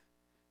faith.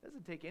 It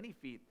doesn't take any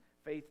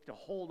faith to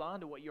hold on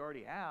to what you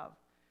already have.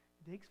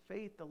 It takes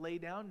faith to lay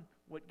down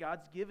what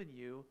God's given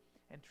you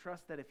and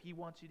trust that if he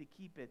wants you to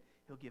keep it,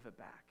 he'll give it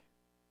back.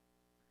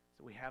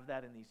 So we have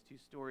that in these two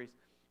stories.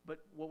 But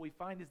what we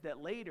find is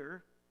that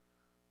later,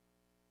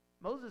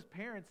 Moses'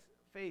 parents'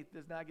 faith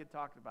does not get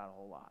talked about a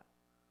whole lot.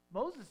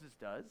 Moses'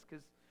 does,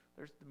 because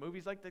there's the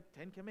movies like the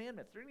Ten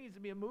Commandments. There needs to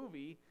be a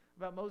movie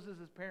about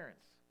Moses'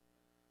 parents.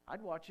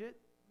 I'd watch it.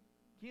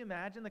 Can you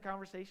imagine the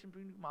conversation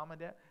between mom and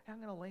dad? Hey,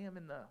 I'm going to lay him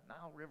in the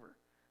Nile River.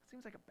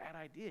 Seems like a bad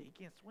idea. He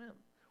can't swim.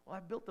 Well, I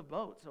built the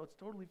boat, so it's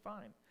totally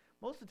fine.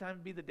 Most of the time,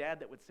 it'd be the dad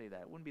that would say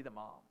that. It wouldn't be the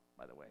mom,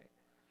 by the way.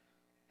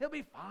 He'll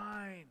be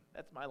fine.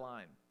 That's my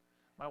line.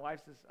 My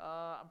wife says,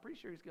 I'm pretty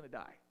sure he's going to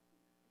die.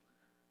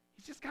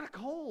 He's just got a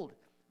cold.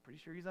 I'm pretty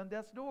sure he's on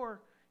death's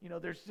door. You know,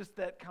 there's just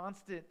that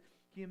constant.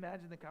 Can you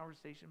imagine the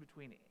conversation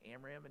between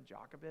Amram and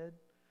Jochebed?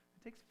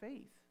 It takes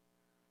faith.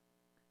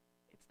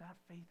 It's not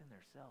faith in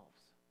themselves.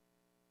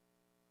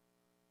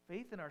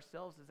 Faith in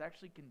ourselves is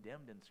actually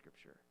condemned in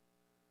Scripture.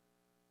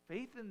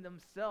 Faith in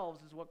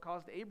themselves is what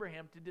caused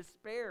Abraham to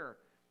despair.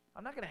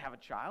 I'm not going to have a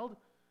child.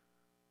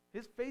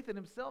 His faith in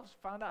himself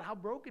found out how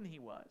broken he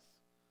was.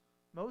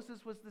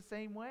 Moses was the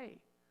same way.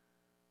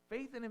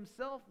 Faith in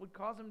himself would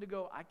cause him to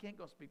go, I can't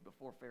go speak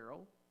before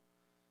Pharaoh.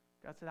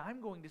 God said,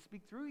 I'm going to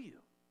speak through you.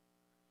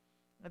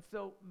 And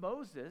so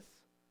Moses,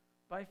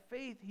 by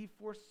faith, he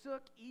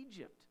forsook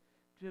Egypt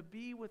to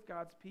be with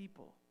God's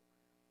people.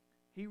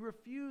 He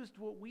refused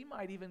what we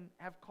might even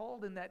have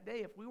called in that day.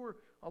 If we were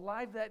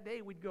alive that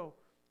day, we'd go,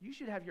 you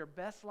should have your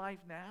best life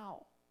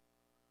now.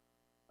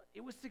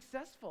 It was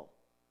successful.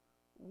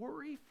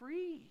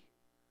 Worry-free.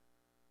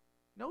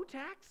 No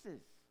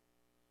taxes.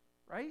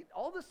 Right?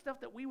 All the stuff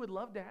that we would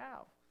love to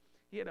have.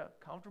 He had a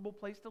comfortable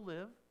place to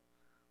live.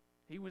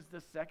 He was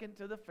the second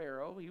to the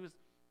Pharaoh. He was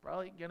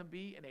probably going to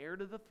be an heir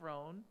to the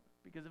throne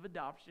because of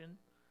adoption.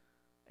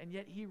 And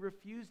yet he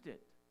refused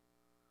it.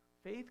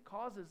 Faith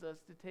causes us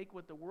to take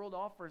what the world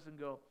offers and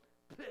go,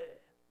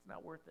 it's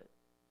not worth it.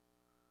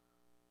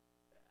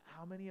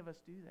 How many of us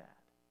do that?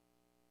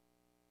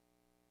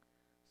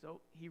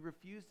 So he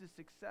refused a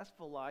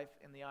successful life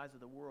in the eyes of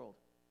the world.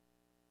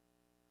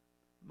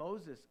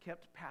 Moses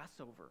kept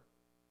Passover.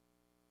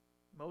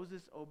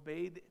 Moses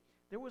obeyed.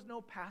 There was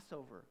no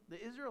Passover.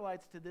 The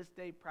Israelites to this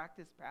day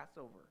practice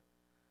Passover.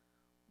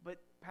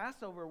 But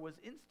Passover was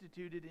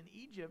instituted in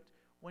Egypt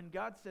when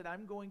God said,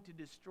 I'm going to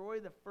destroy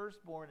the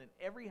firstborn in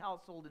every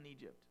household in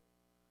Egypt.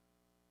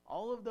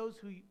 All of those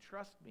who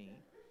trust me,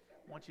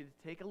 I want you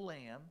to take a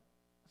lamb,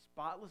 a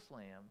spotless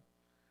lamb.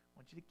 I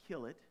want you to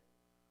kill it.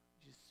 I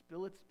want you to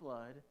spill its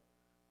blood.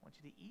 I want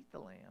you to eat the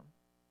lamb.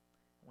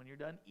 When you're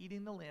done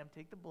eating the lamb,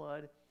 take the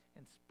blood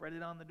and spread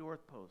it on the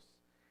doorposts.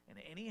 And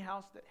any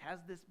house that has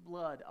this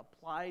blood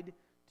applied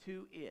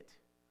to it,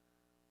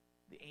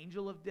 the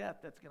angel of death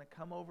that's going to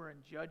come over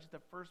and judge the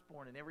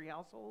firstborn in every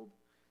household,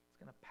 is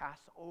going to pass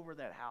over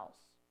that house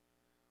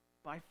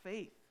by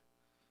faith.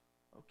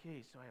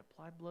 Okay, so I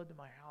applied blood to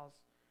my house,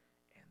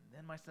 and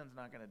then my son's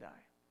not going to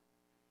die.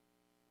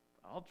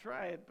 I'll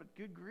try it, but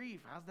good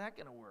grief, how's that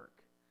going to work?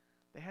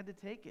 They had to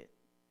take it.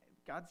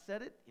 God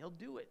said it, he'll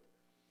do it.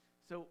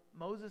 So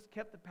Moses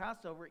kept the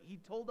Passover. He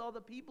told all the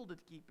people to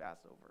keep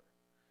Passover.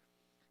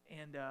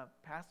 And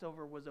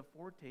Passover was a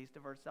foretaste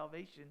of our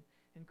salvation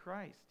in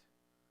Christ.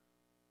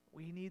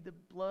 We need the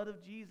blood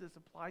of Jesus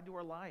applied to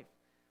our life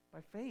by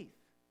faith.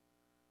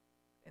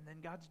 And then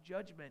God's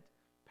judgment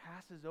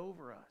passes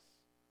over us.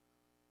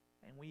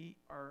 And we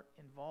are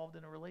involved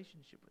in a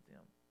relationship with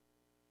Him.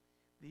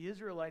 The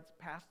Israelites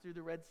passed through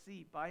the Red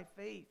Sea by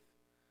faith.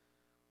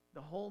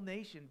 The whole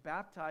nation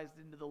baptized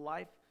into the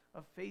life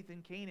of faith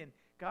in Canaan.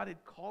 God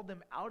had called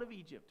them out of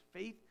Egypt.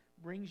 Faith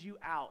brings you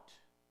out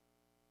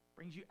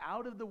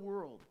of the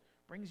world,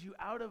 brings you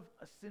out of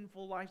a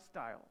sinful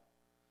lifestyle,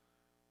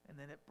 and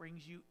then it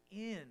brings you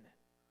in.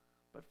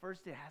 But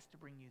first it has to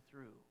bring you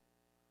through.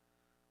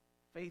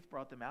 Faith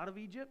brought them out of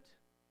Egypt,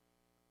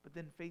 but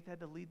then faith had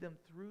to lead them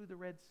through the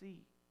Red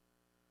Sea.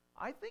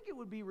 I think it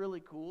would be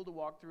really cool to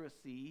walk through a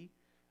sea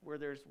where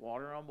there's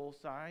water on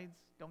both sides,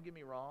 don't get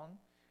me wrong,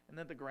 and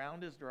that the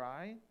ground is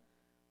dry,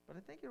 but I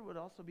think it would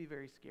also be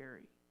very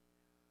scary.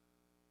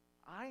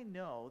 I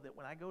know that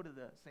when I go to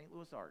the St.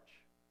 Louis Arch,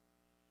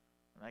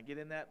 and I get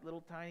in that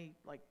little tiny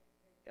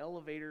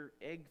elevator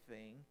egg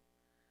thing,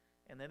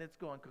 and then it's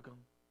going ka-gung,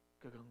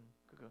 ka-gung,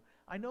 ka-gung.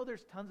 I know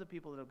there's tons of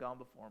people that have gone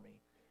before me,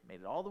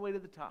 made it all the way to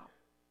the top.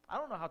 I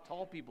don't know how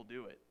tall people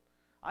do it.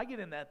 I get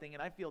in that thing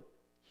and I feel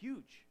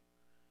huge.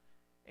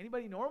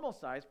 Anybody normal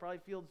size probably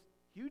feels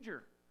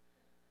huger.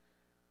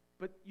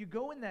 But you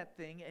go in that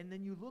thing and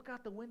then you look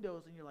out the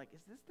windows and you're like,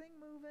 is this thing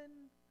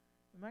moving?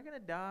 Am I going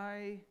to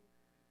die?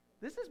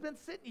 This has been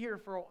sitting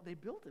here they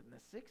built it in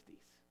the 60s.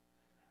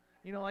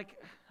 You know,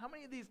 how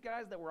many of these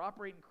guys that were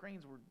operating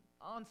cranes were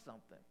on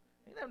something?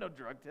 They didn't have no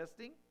drug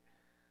testing.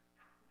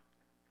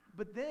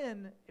 But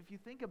then, if you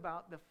think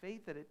about the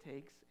faith that it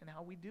takes and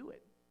how we do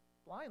it,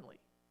 blindly.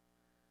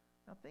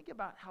 Now think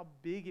about how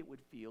big it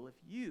would feel if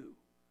you,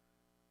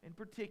 in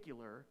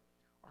particular,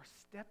 are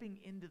stepping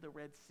into the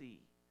Red Sea,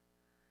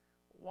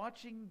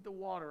 watching the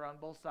water on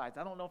both sides.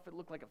 I don't know if it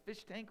looked like a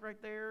fish tank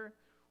right there,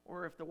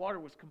 or if the water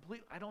was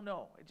complete. I don't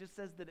know. It just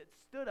says that it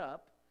stood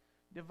up,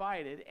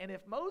 divided, and if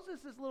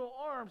Moses' little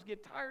arms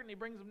get tired and he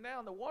brings them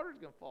down, the water's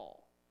going to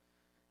fall.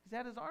 He's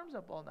had his arms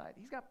up all night.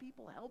 He's got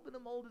people helping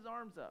him hold his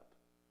arms up.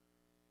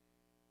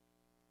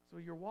 So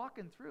you're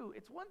walking through.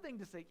 It's one thing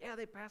to say, yeah,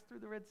 they passed through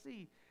the Red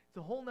Sea. It's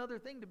a whole other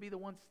thing to be the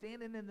one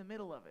standing in the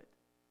middle of it.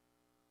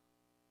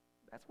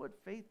 That's what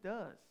faith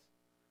does.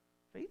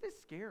 Faith is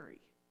scary.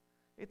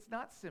 It's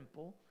not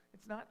simple.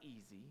 It's not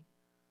easy.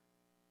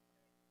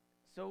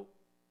 So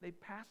they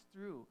passed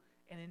through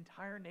an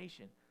entire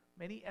nation.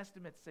 Many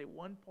estimates say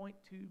 1.2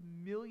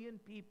 million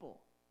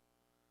people.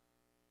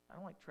 I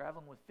don't like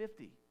traveling with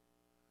 50.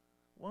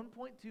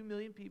 1.2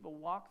 million people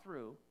walk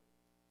through.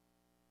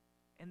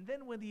 And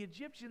then when the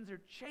Egyptians are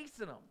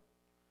chasing them,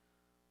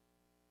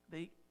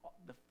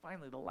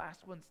 finally the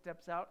last one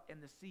steps out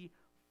and the sea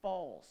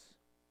falls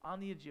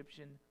on the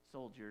Egyptian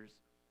soldiers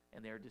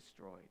and they're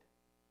destroyed.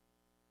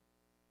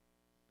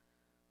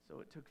 So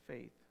it took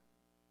faith.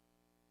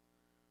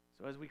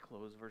 So as we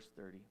close, verse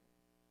 30.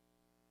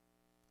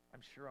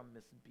 I'm sure I'm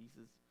missing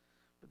pieces,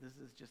 but this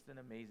is just an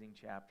amazing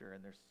chapter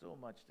and there's so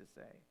much to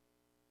say.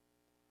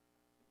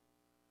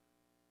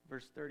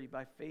 Verse 30,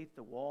 by faith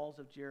the walls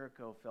of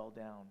Jericho fell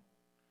down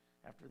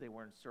after they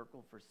were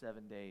encircled for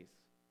 7 days.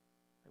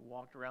 They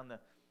walked around the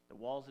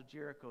walls of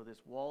Jericho,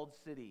 this walled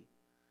city.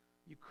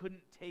 You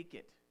couldn't take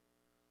it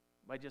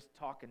by just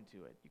talking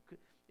to it.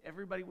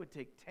 Everybody would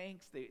take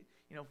tanks.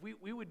 If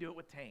we would do it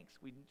with tanks.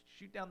 We'd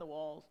shoot down the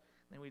walls,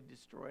 and then we'd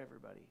destroy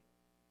everybody.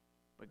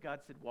 But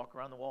God said, walk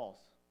around the walls.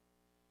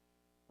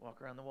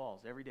 Walk around the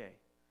walls every day.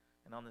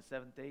 And on the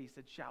seventh day, He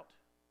said, shout.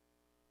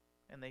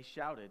 And they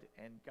shouted,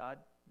 and God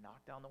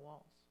knocked down the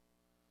walls.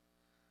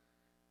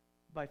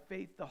 By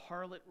faith, the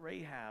harlot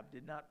Rahab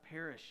did not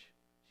perish.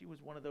 She was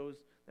one of those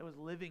that was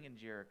living in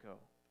Jericho.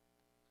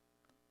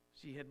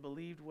 She had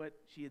believed what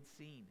she had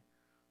seen.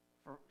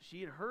 For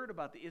she had heard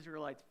about the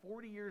Israelites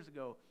 40 years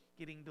ago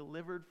getting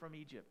delivered from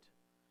Egypt.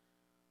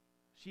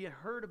 She had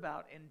heard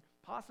about and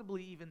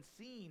possibly even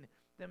seen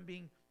them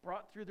being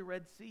brought through the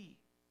Red Sea.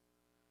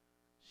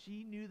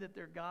 She knew that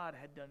their God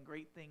had done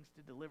great things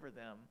to deliver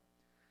them.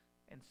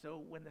 And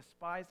so when the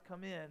spies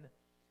come in,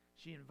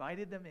 she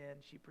invited them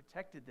in, she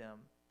protected them,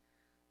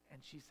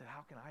 and she said,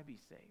 how can I be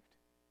saved?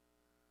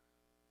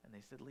 And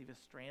they said, leave a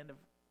strand of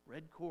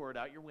red cord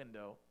out your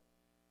window.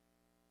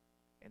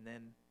 And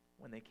then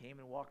when they came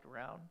and walked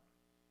around,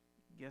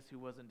 guess who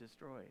wasn't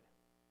destroyed?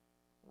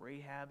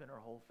 Rahab and her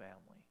whole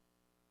family.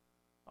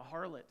 A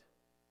harlot,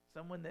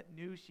 someone that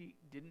knew she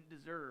didn't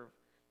deserve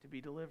to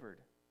be delivered.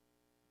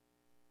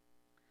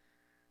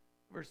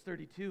 Verse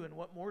 32, and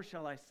what more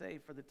shall I say,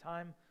 for the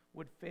time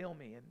would fail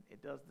me, and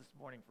it does this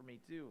morning for me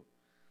too.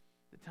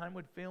 The time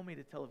would fail me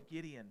to tell of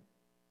Gideon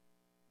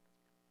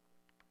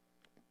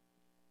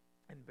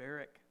and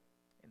Barak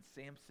and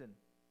Samson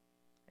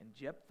and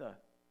Jephthah,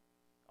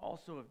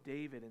 also of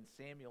David and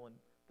Samuel and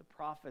the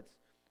prophets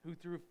who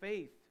through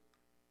faith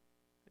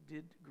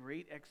did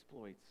great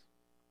exploits.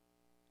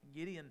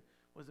 Gideon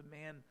was a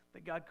man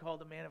that God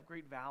called a man of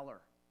great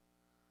valor,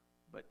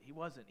 but he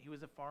wasn't. He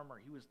was a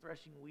farmer. He was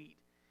threshing wheat.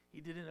 He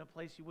did it in a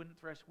place you wouldn't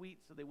thresh wheat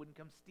so they wouldn't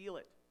come steal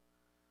it.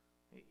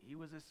 He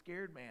was a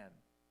scared man.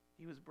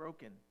 He was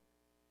broken.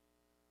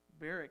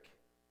 Barak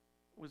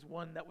was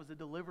one that was a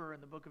deliverer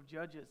in the book of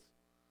Judges.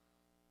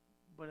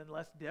 But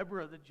unless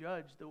Deborah, the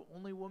judge, the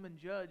only woman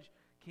judge,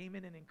 came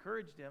in and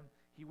encouraged him,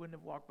 he wouldn't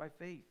have walked by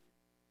faith.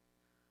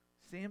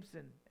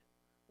 Samson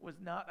was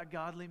not a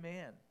godly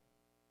man.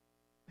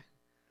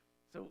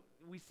 So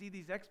we see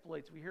these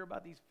exploits. We hear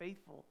about these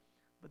faithful,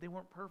 but they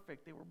weren't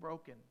perfect. They were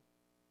broken.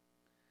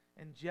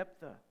 And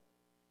Jephthah,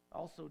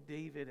 also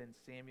David and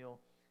Samuel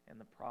and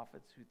the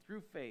prophets, who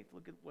through faith,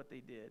 look at what they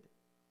did,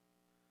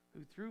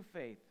 who through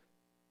faith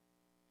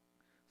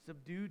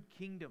subdued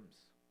kingdoms,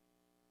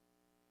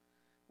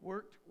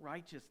 worked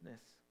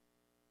righteousness,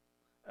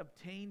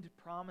 obtained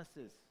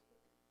promises,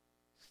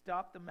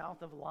 stopped the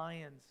mouth of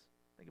lions.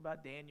 Think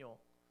about Daniel.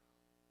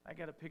 I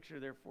got a picture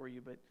there for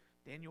you, but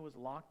Daniel was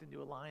locked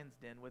into a lion's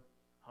den with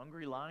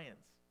hungry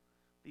lions.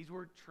 These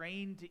were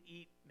trained to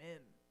eat men.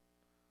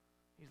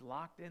 He's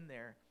locked in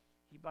there.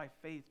 He, by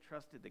faith,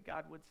 trusted that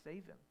God would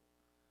save him.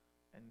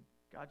 And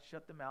God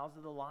shut the mouths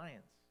of the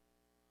lions.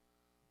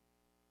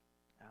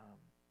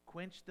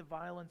 Quenched the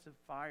violence of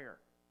fire.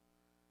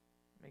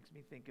 Makes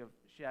me think of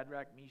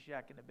Shadrach,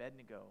 Meshach, and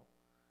Abednego.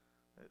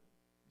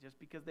 Just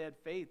because they had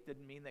faith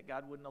didn't mean that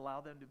God wouldn't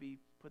allow them to be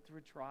put through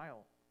a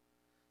trial.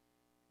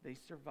 They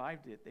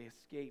survived it. They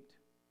escaped.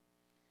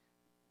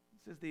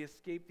 It says they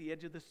escaped the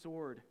edge of the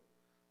sword.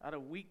 Out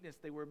of weakness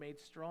they were made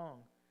strong,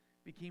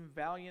 became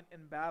valiant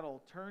in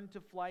battle, turned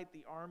to flight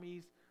the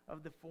armies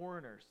of the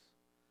foreigners.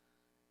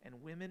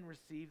 And women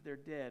received their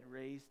dead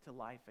raised to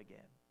life again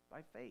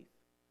by faith.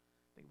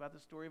 Think about the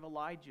story of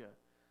Elijah,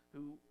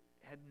 who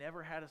had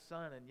never had a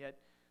son, and yet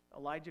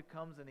Elijah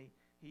comes and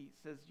he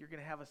says, you're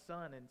going to have a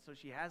son. And so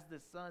she has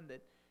this son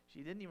that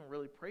she didn't even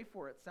really pray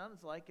for, it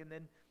sounds like. And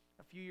then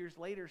a few years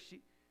later,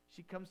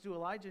 she comes to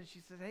Elijah and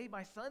she says, hey,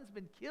 my son's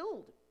been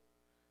killed.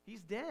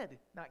 He's dead.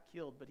 Not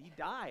killed, but he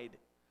died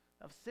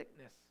of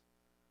sickness.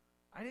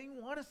 I didn't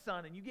even want a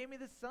son, and you gave me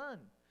this son.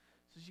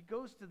 So she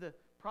goes to the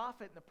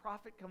prophet, and the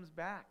prophet comes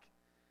back.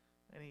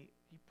 And he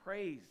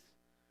prays.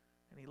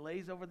 And he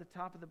lays over the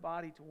top of the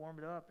body to warm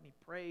it up. And he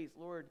prays,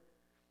 Lord.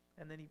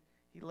 And then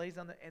he lays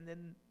on and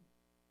then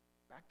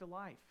back to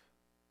life.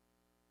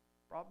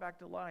 Brought back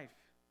to life.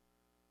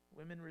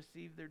 Women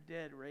receive their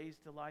dead,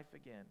 raised to life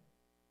again.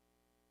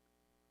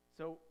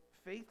 So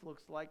faith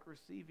looks like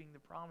receiving the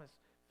promise.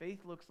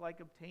 Faith looks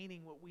like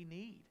obtaining what we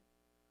need.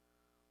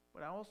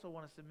 But I also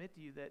want to submit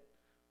to you that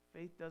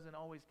faith doesn't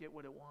always get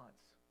what it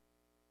wants.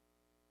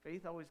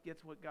 Faith always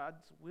gets what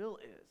God's will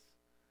is.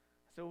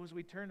 So as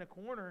we turn the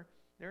corner,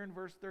 there in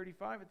verse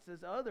 35, it says,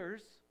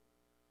 others,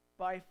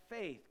 by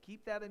faith,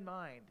 keep that in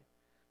mind.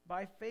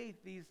 By faith,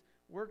 these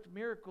worked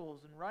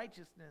miracles and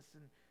righteousness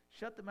and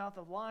shut the mouth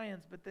of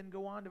lions, but then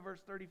go on to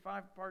verse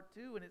 35, part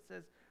 2, and it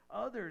says,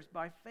 others,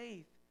 by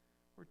faith,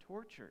 were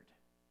tortured,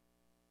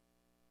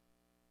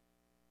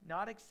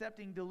 not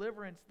accepting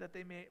deliverance that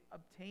they may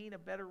obtain a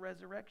better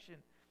resurrection.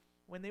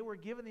 When they were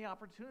given the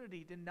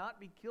opportunity to not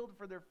be killed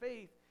for their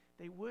faith,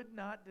 they would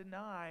not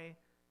deny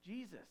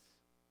Jesus.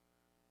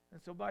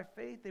 And so by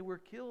faith they were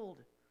killed,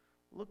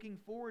 looking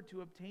forward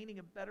to obtaining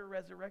a better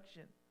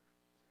resurrection.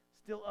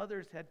 Still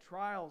others had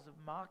trials of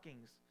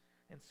mockings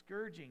and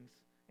scourgings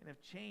and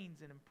of chains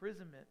and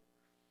imprisonment.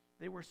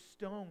 They were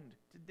stoned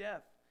to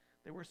death.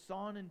 They were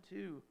sawn in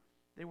two.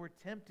 They were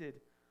tempted,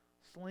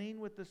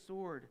 slain with the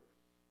sword.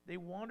 They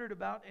wandered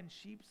about in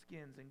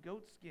sheepskins and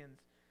goatskins,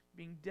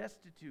 being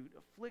destitute,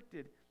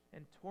 afflicted,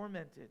 and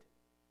tormented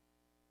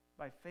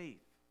by faith.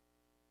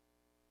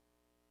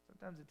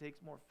 Sometimes it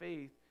takes more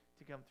faith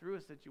to come through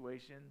a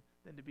situation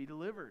than to be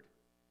delivered.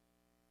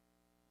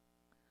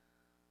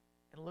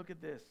 And look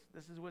at this.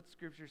 This is what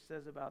Scripture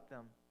says about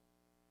them.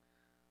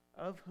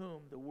 Of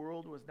whom the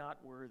world was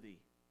not worthy.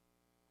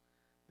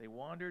 They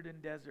wandered in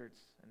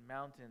deserts and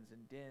mountains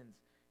and dens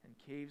and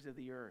caves of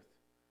the earth.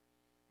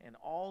 And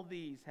all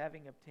these,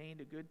 having obtained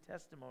a good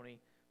testimony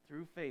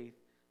through faith,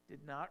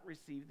 did not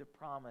receive the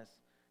promise,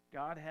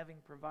 God having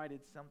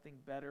provided something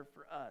better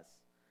for us,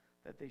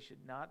 that they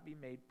should not be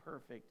made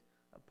perfect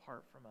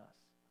apart from us.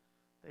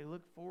 They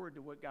looked forward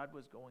to what God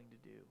was going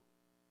to do.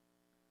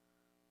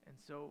 And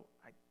so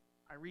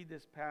I read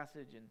this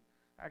passage, and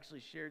I actually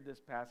shared this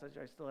passage.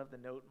 I still have the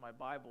note in my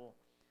Bible.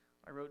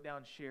 I wrote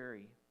down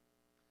Sherry.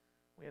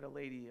 We had a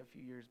lady a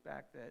few years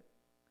back that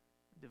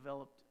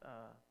developed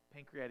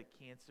pancreatic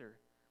cancer.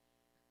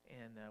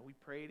 And we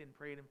prayed and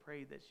prayed and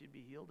prayed that she'd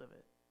be healed of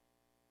it.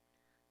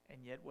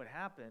 And yet what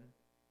happened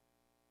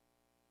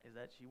is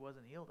that she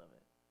wasn't healed of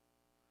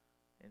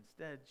it.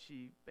 Instead,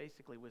 she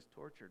basically was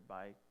tortured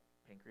by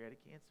pancreatic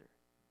cancer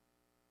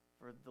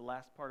for the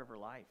last part of her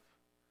life.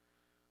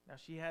 Now,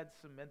 she had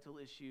some mental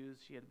issues.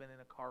 She had been in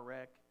a car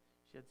wreck.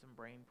 She had some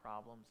brain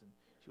problems, and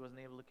she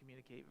wasn't able to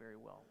communicate very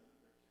well.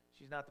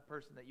 She's not the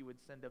person that you would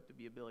send up to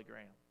be a Billy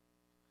Graham.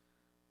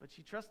 But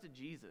she trusted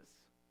Jesus.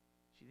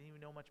 She didn't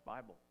even know much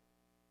Bible.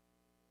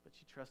 But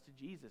she trusted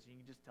Jesus, and you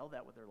can just tell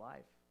that with her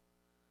life.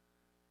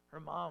 Her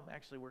mom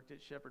actually worked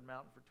at Shepherd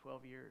Mountain for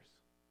 12 years,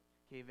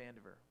 Kay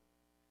Vandiver.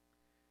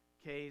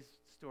 Kay's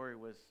story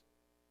was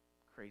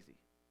crazy.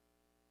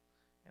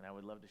 And I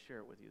would love to share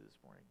it with you this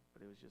morning.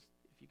 But it was just,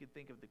 if you could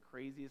think of the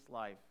craziest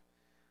life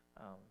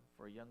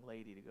for a young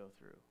lady to go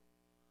through.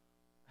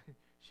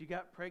 She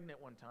got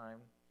pregnant one time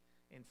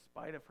in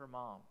spite of her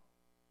mom.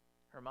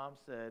 Her mom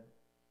said,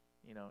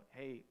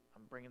 hey,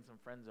 I'm bringing some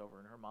friends over.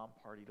 And her mom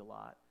partied a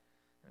lot.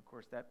 And of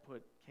course, that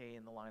put Kay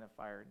in the line of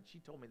fire. And she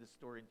told me this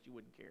story, and she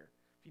wouldn't care.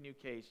 If you knew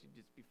Kay, she'd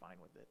just be fine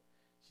with it.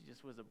 She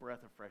just was a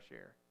breath of fresh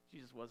air. She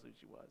just was who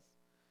she was.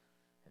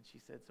 And she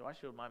said, so I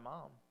showed my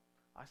mom.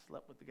 I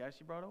slept with the guy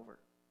she brought over.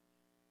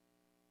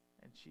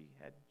 And she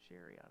had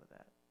Sherry out of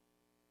that.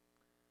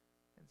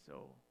 And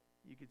so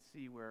you could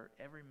see where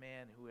every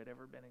man who had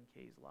ever been in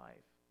Kay's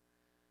life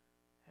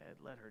had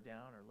let her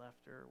down or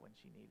left her when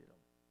she needed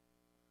him.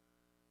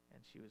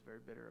 And she was very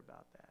bitter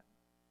about that.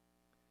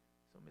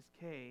 So Miss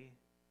Kay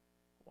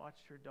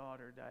watched her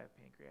daughter die of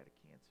pancreatic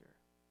cancer.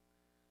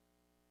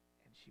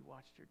 And she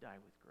watched her die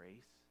with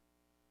grace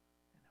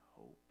and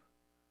hope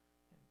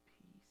and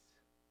peace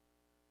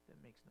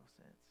that makes no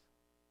sense.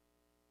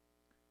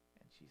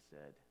 And she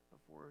said,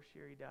 before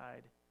Sherry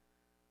died,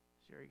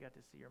 Sherry got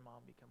to see her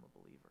mom become a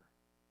believer.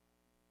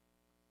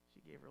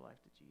 She gave her life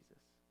to Jesus.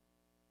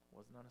 It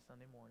wasn't on a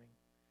Sunday morning.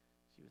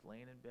 She was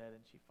laying in bed,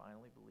 and she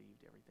finally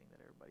believed everything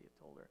that everybody had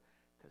told her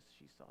because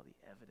she saw the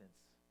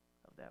evidence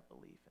of that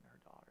belief in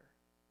her daughter.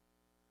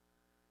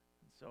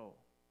 And so,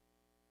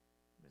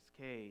 Miss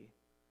Kay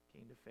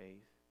came to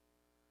faith.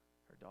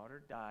 Her daughter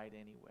died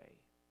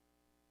anyway.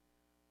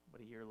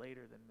 But a year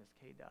later, then Miss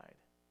Kay died.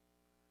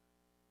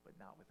 But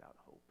not without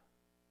hope.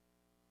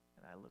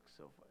 And I look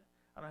so fun.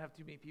 I don't have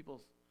too many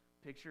people's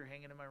picture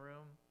hanging in my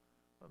room,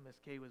 but Miss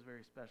Kay was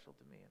very special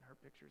to me, and her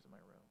picture's in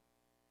my room.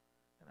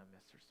 And I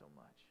miss her so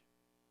much.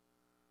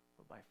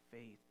 But by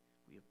faith,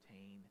 we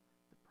obtain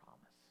the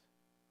promise.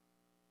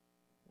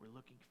 We're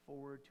looking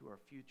forward to our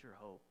future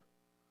hope.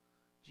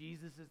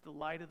 Jesus is the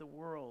light of the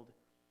world,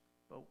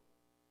 but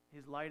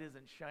his light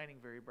isn't shining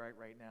very bright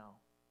right now.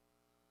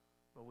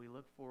 But we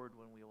look forward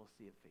when we will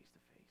see it face to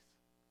face.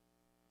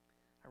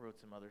 I wrote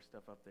some other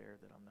stuff up there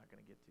that I'm not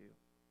going to get to.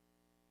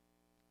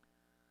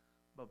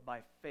 But by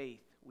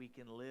faith, we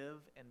can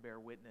live and bear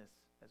witness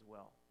as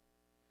well.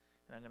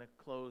 And I'm going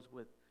to close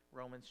with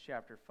Romans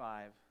chapter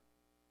 5.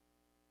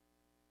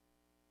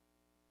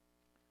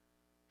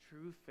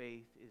 True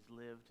faith is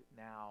lived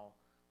now,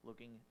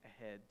 looking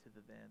ahead to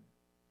the then.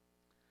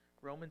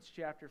 Romans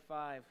chapter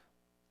 5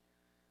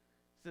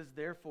 says,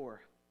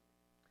 therefore,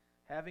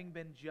 having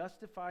been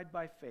justified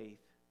by faith,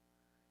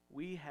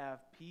 we have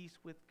peace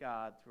with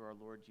God through our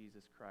Lord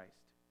Jesus Christ.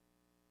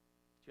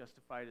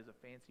 Justified is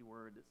a fancy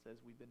word that says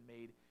we've been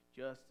made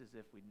just as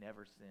if we'd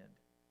never sinned.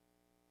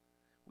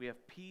 We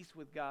have peace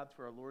with God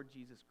through our Lord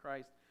Jesus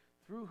Christ,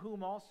 through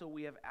whom also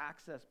we have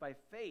access by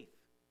faith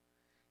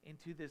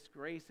into this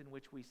grace in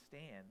which we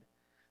stand,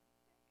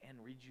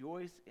 and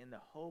rejoice in the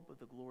hope of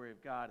the glory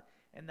of God.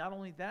 And not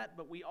only that,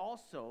 but we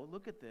also,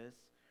 look at this,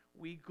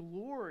 we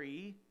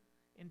glory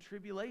in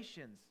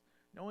tribulations,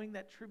 knowing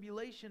that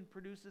tribulation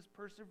produces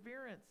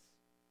perseverance.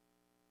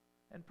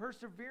 And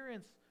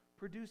perseverance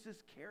produces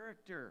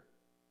character.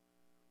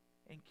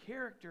 And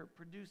character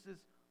produces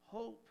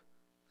hope.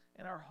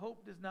 And our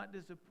hope does not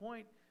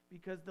disappoint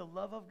because the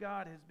love of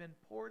God has been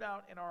poured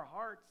out in our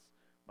hearts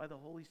by the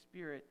Holy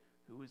Spirit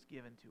who was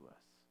given to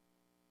us.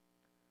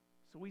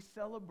 So we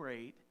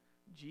celebrate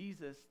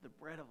Jesus, the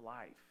bread of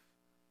life.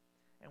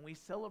 And we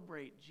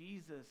celebrate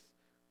Jesus,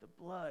 the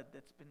blood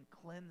that's been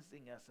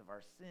cleansing us of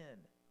our sin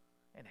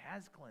and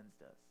has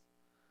cleansed us.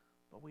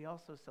 But we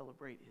also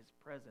celebrate his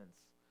presence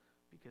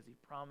because he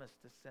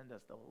promised to send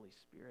us the Holy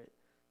Spirit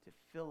to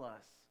fill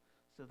us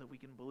so that we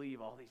can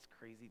believe all these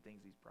crazy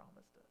things he's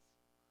promised us.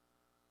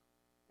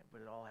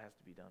 But it all has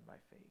to be done by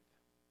faith.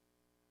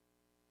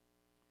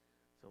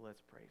 So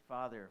let's pray.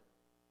 Father,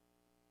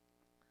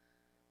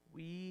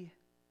 we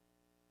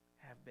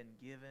have been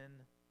given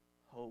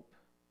hope.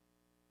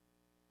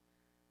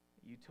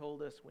 You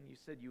told us when you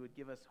said you would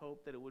give us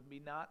hope that it would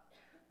be not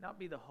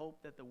be the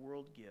hope that the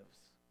world gives.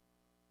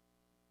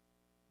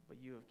 But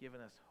you have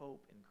given us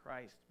hope in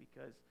Christ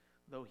because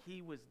though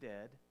he was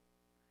dead,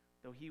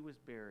 though he was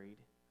buried,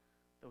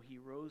 though he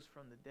rose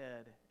from the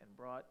dead and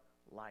brought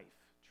life,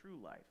 true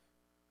life,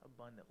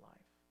 abundant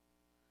life.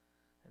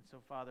 And so,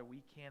 Father,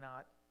 we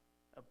cannot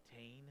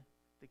obtain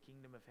the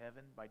kingdom of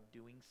heaven by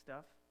doing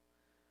stuff.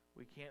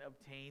 We can't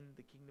obtain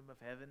the kingdom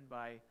of heaven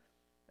by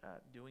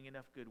doing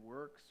enough good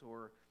works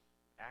or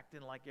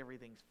acting like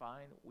everything's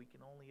fine. We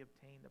can only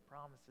obtain the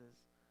promises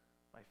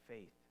by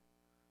faith,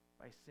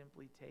 by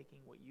simply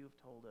taking what you've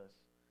told us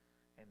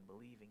and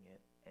believing it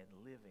and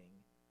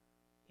living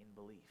in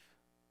belief.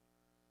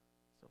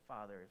 So,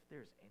 Father, if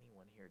there's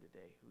anyone here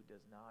today who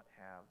does not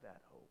have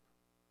that hope,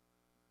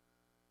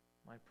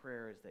 my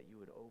prayer is that you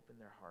would open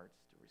their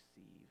hearts to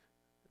receive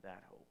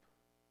that hope.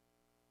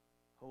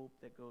 Hope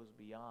that goes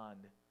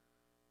beyond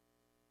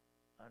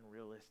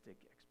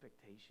unrealistic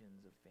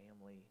expectations of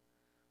family.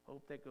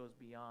 Hope that goes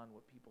beyond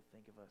what people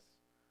think of us.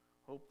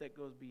 Hope that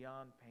goes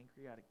beyond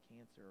pancreatic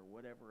cancer or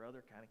whatever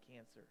other kind of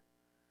cancer.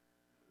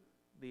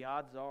 The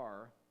odds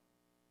are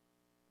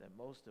that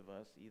most of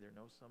us either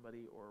know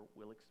somebody or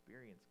will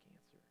experience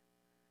cancer.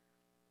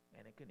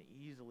 And it can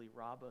easily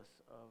rob us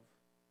of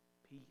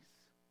peace.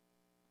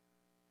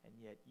 And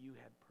yet you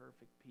had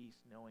perfect peace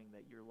knowing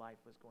that your life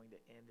was going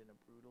to end in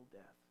a brutal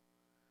death.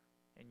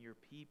 And your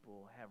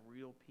people have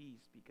real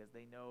peace because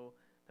they know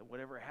that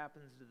whatever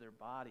happens to their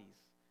bodies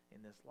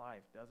in this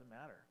life doesn't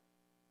matter.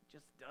 It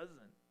just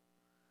doesn't.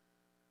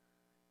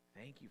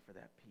 Thank you for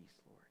that peace,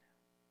 Lord.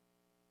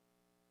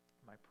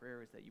 My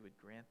prayer is that you would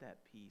grant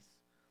that peace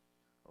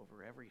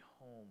over every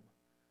home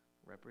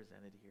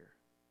represented here.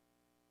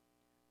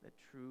 That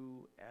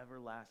true,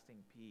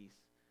 everlasting peace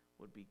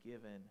would be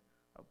given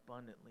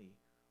abundantly,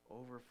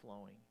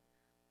 overflowing,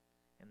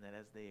 and that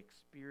as they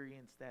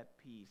experience that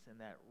peace and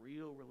that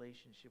real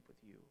relationship with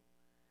you,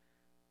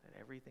 that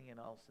everything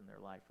else in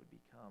their life would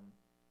become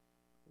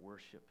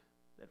worship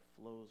that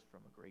flows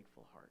from a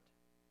grateful heart.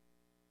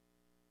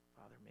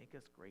 Father, make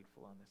us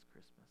grateful on this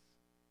Christmas.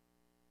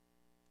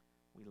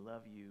 We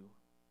love you.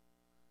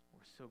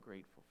 We're so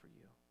grateful for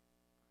you.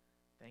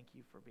 Thank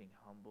you for being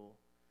humble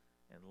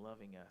and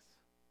loving us.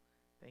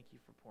 Thank you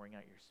for pouring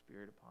out your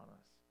Spirit upon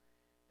us.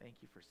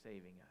 Thank you for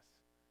saving us.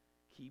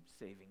 Keep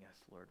saving us,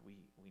 Lord. We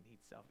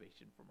need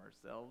salvation from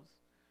ourselves,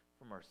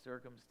 from our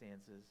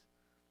circumstances.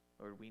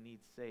 Lord, we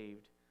need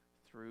saved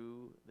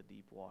through the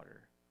deep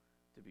water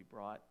to be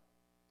brought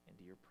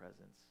into your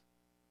presence,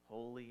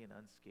 holy and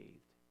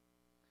unscathed.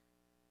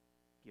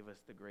 Give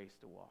us the grace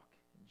to walk.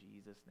 In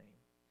Jesus' name,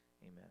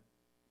 amen.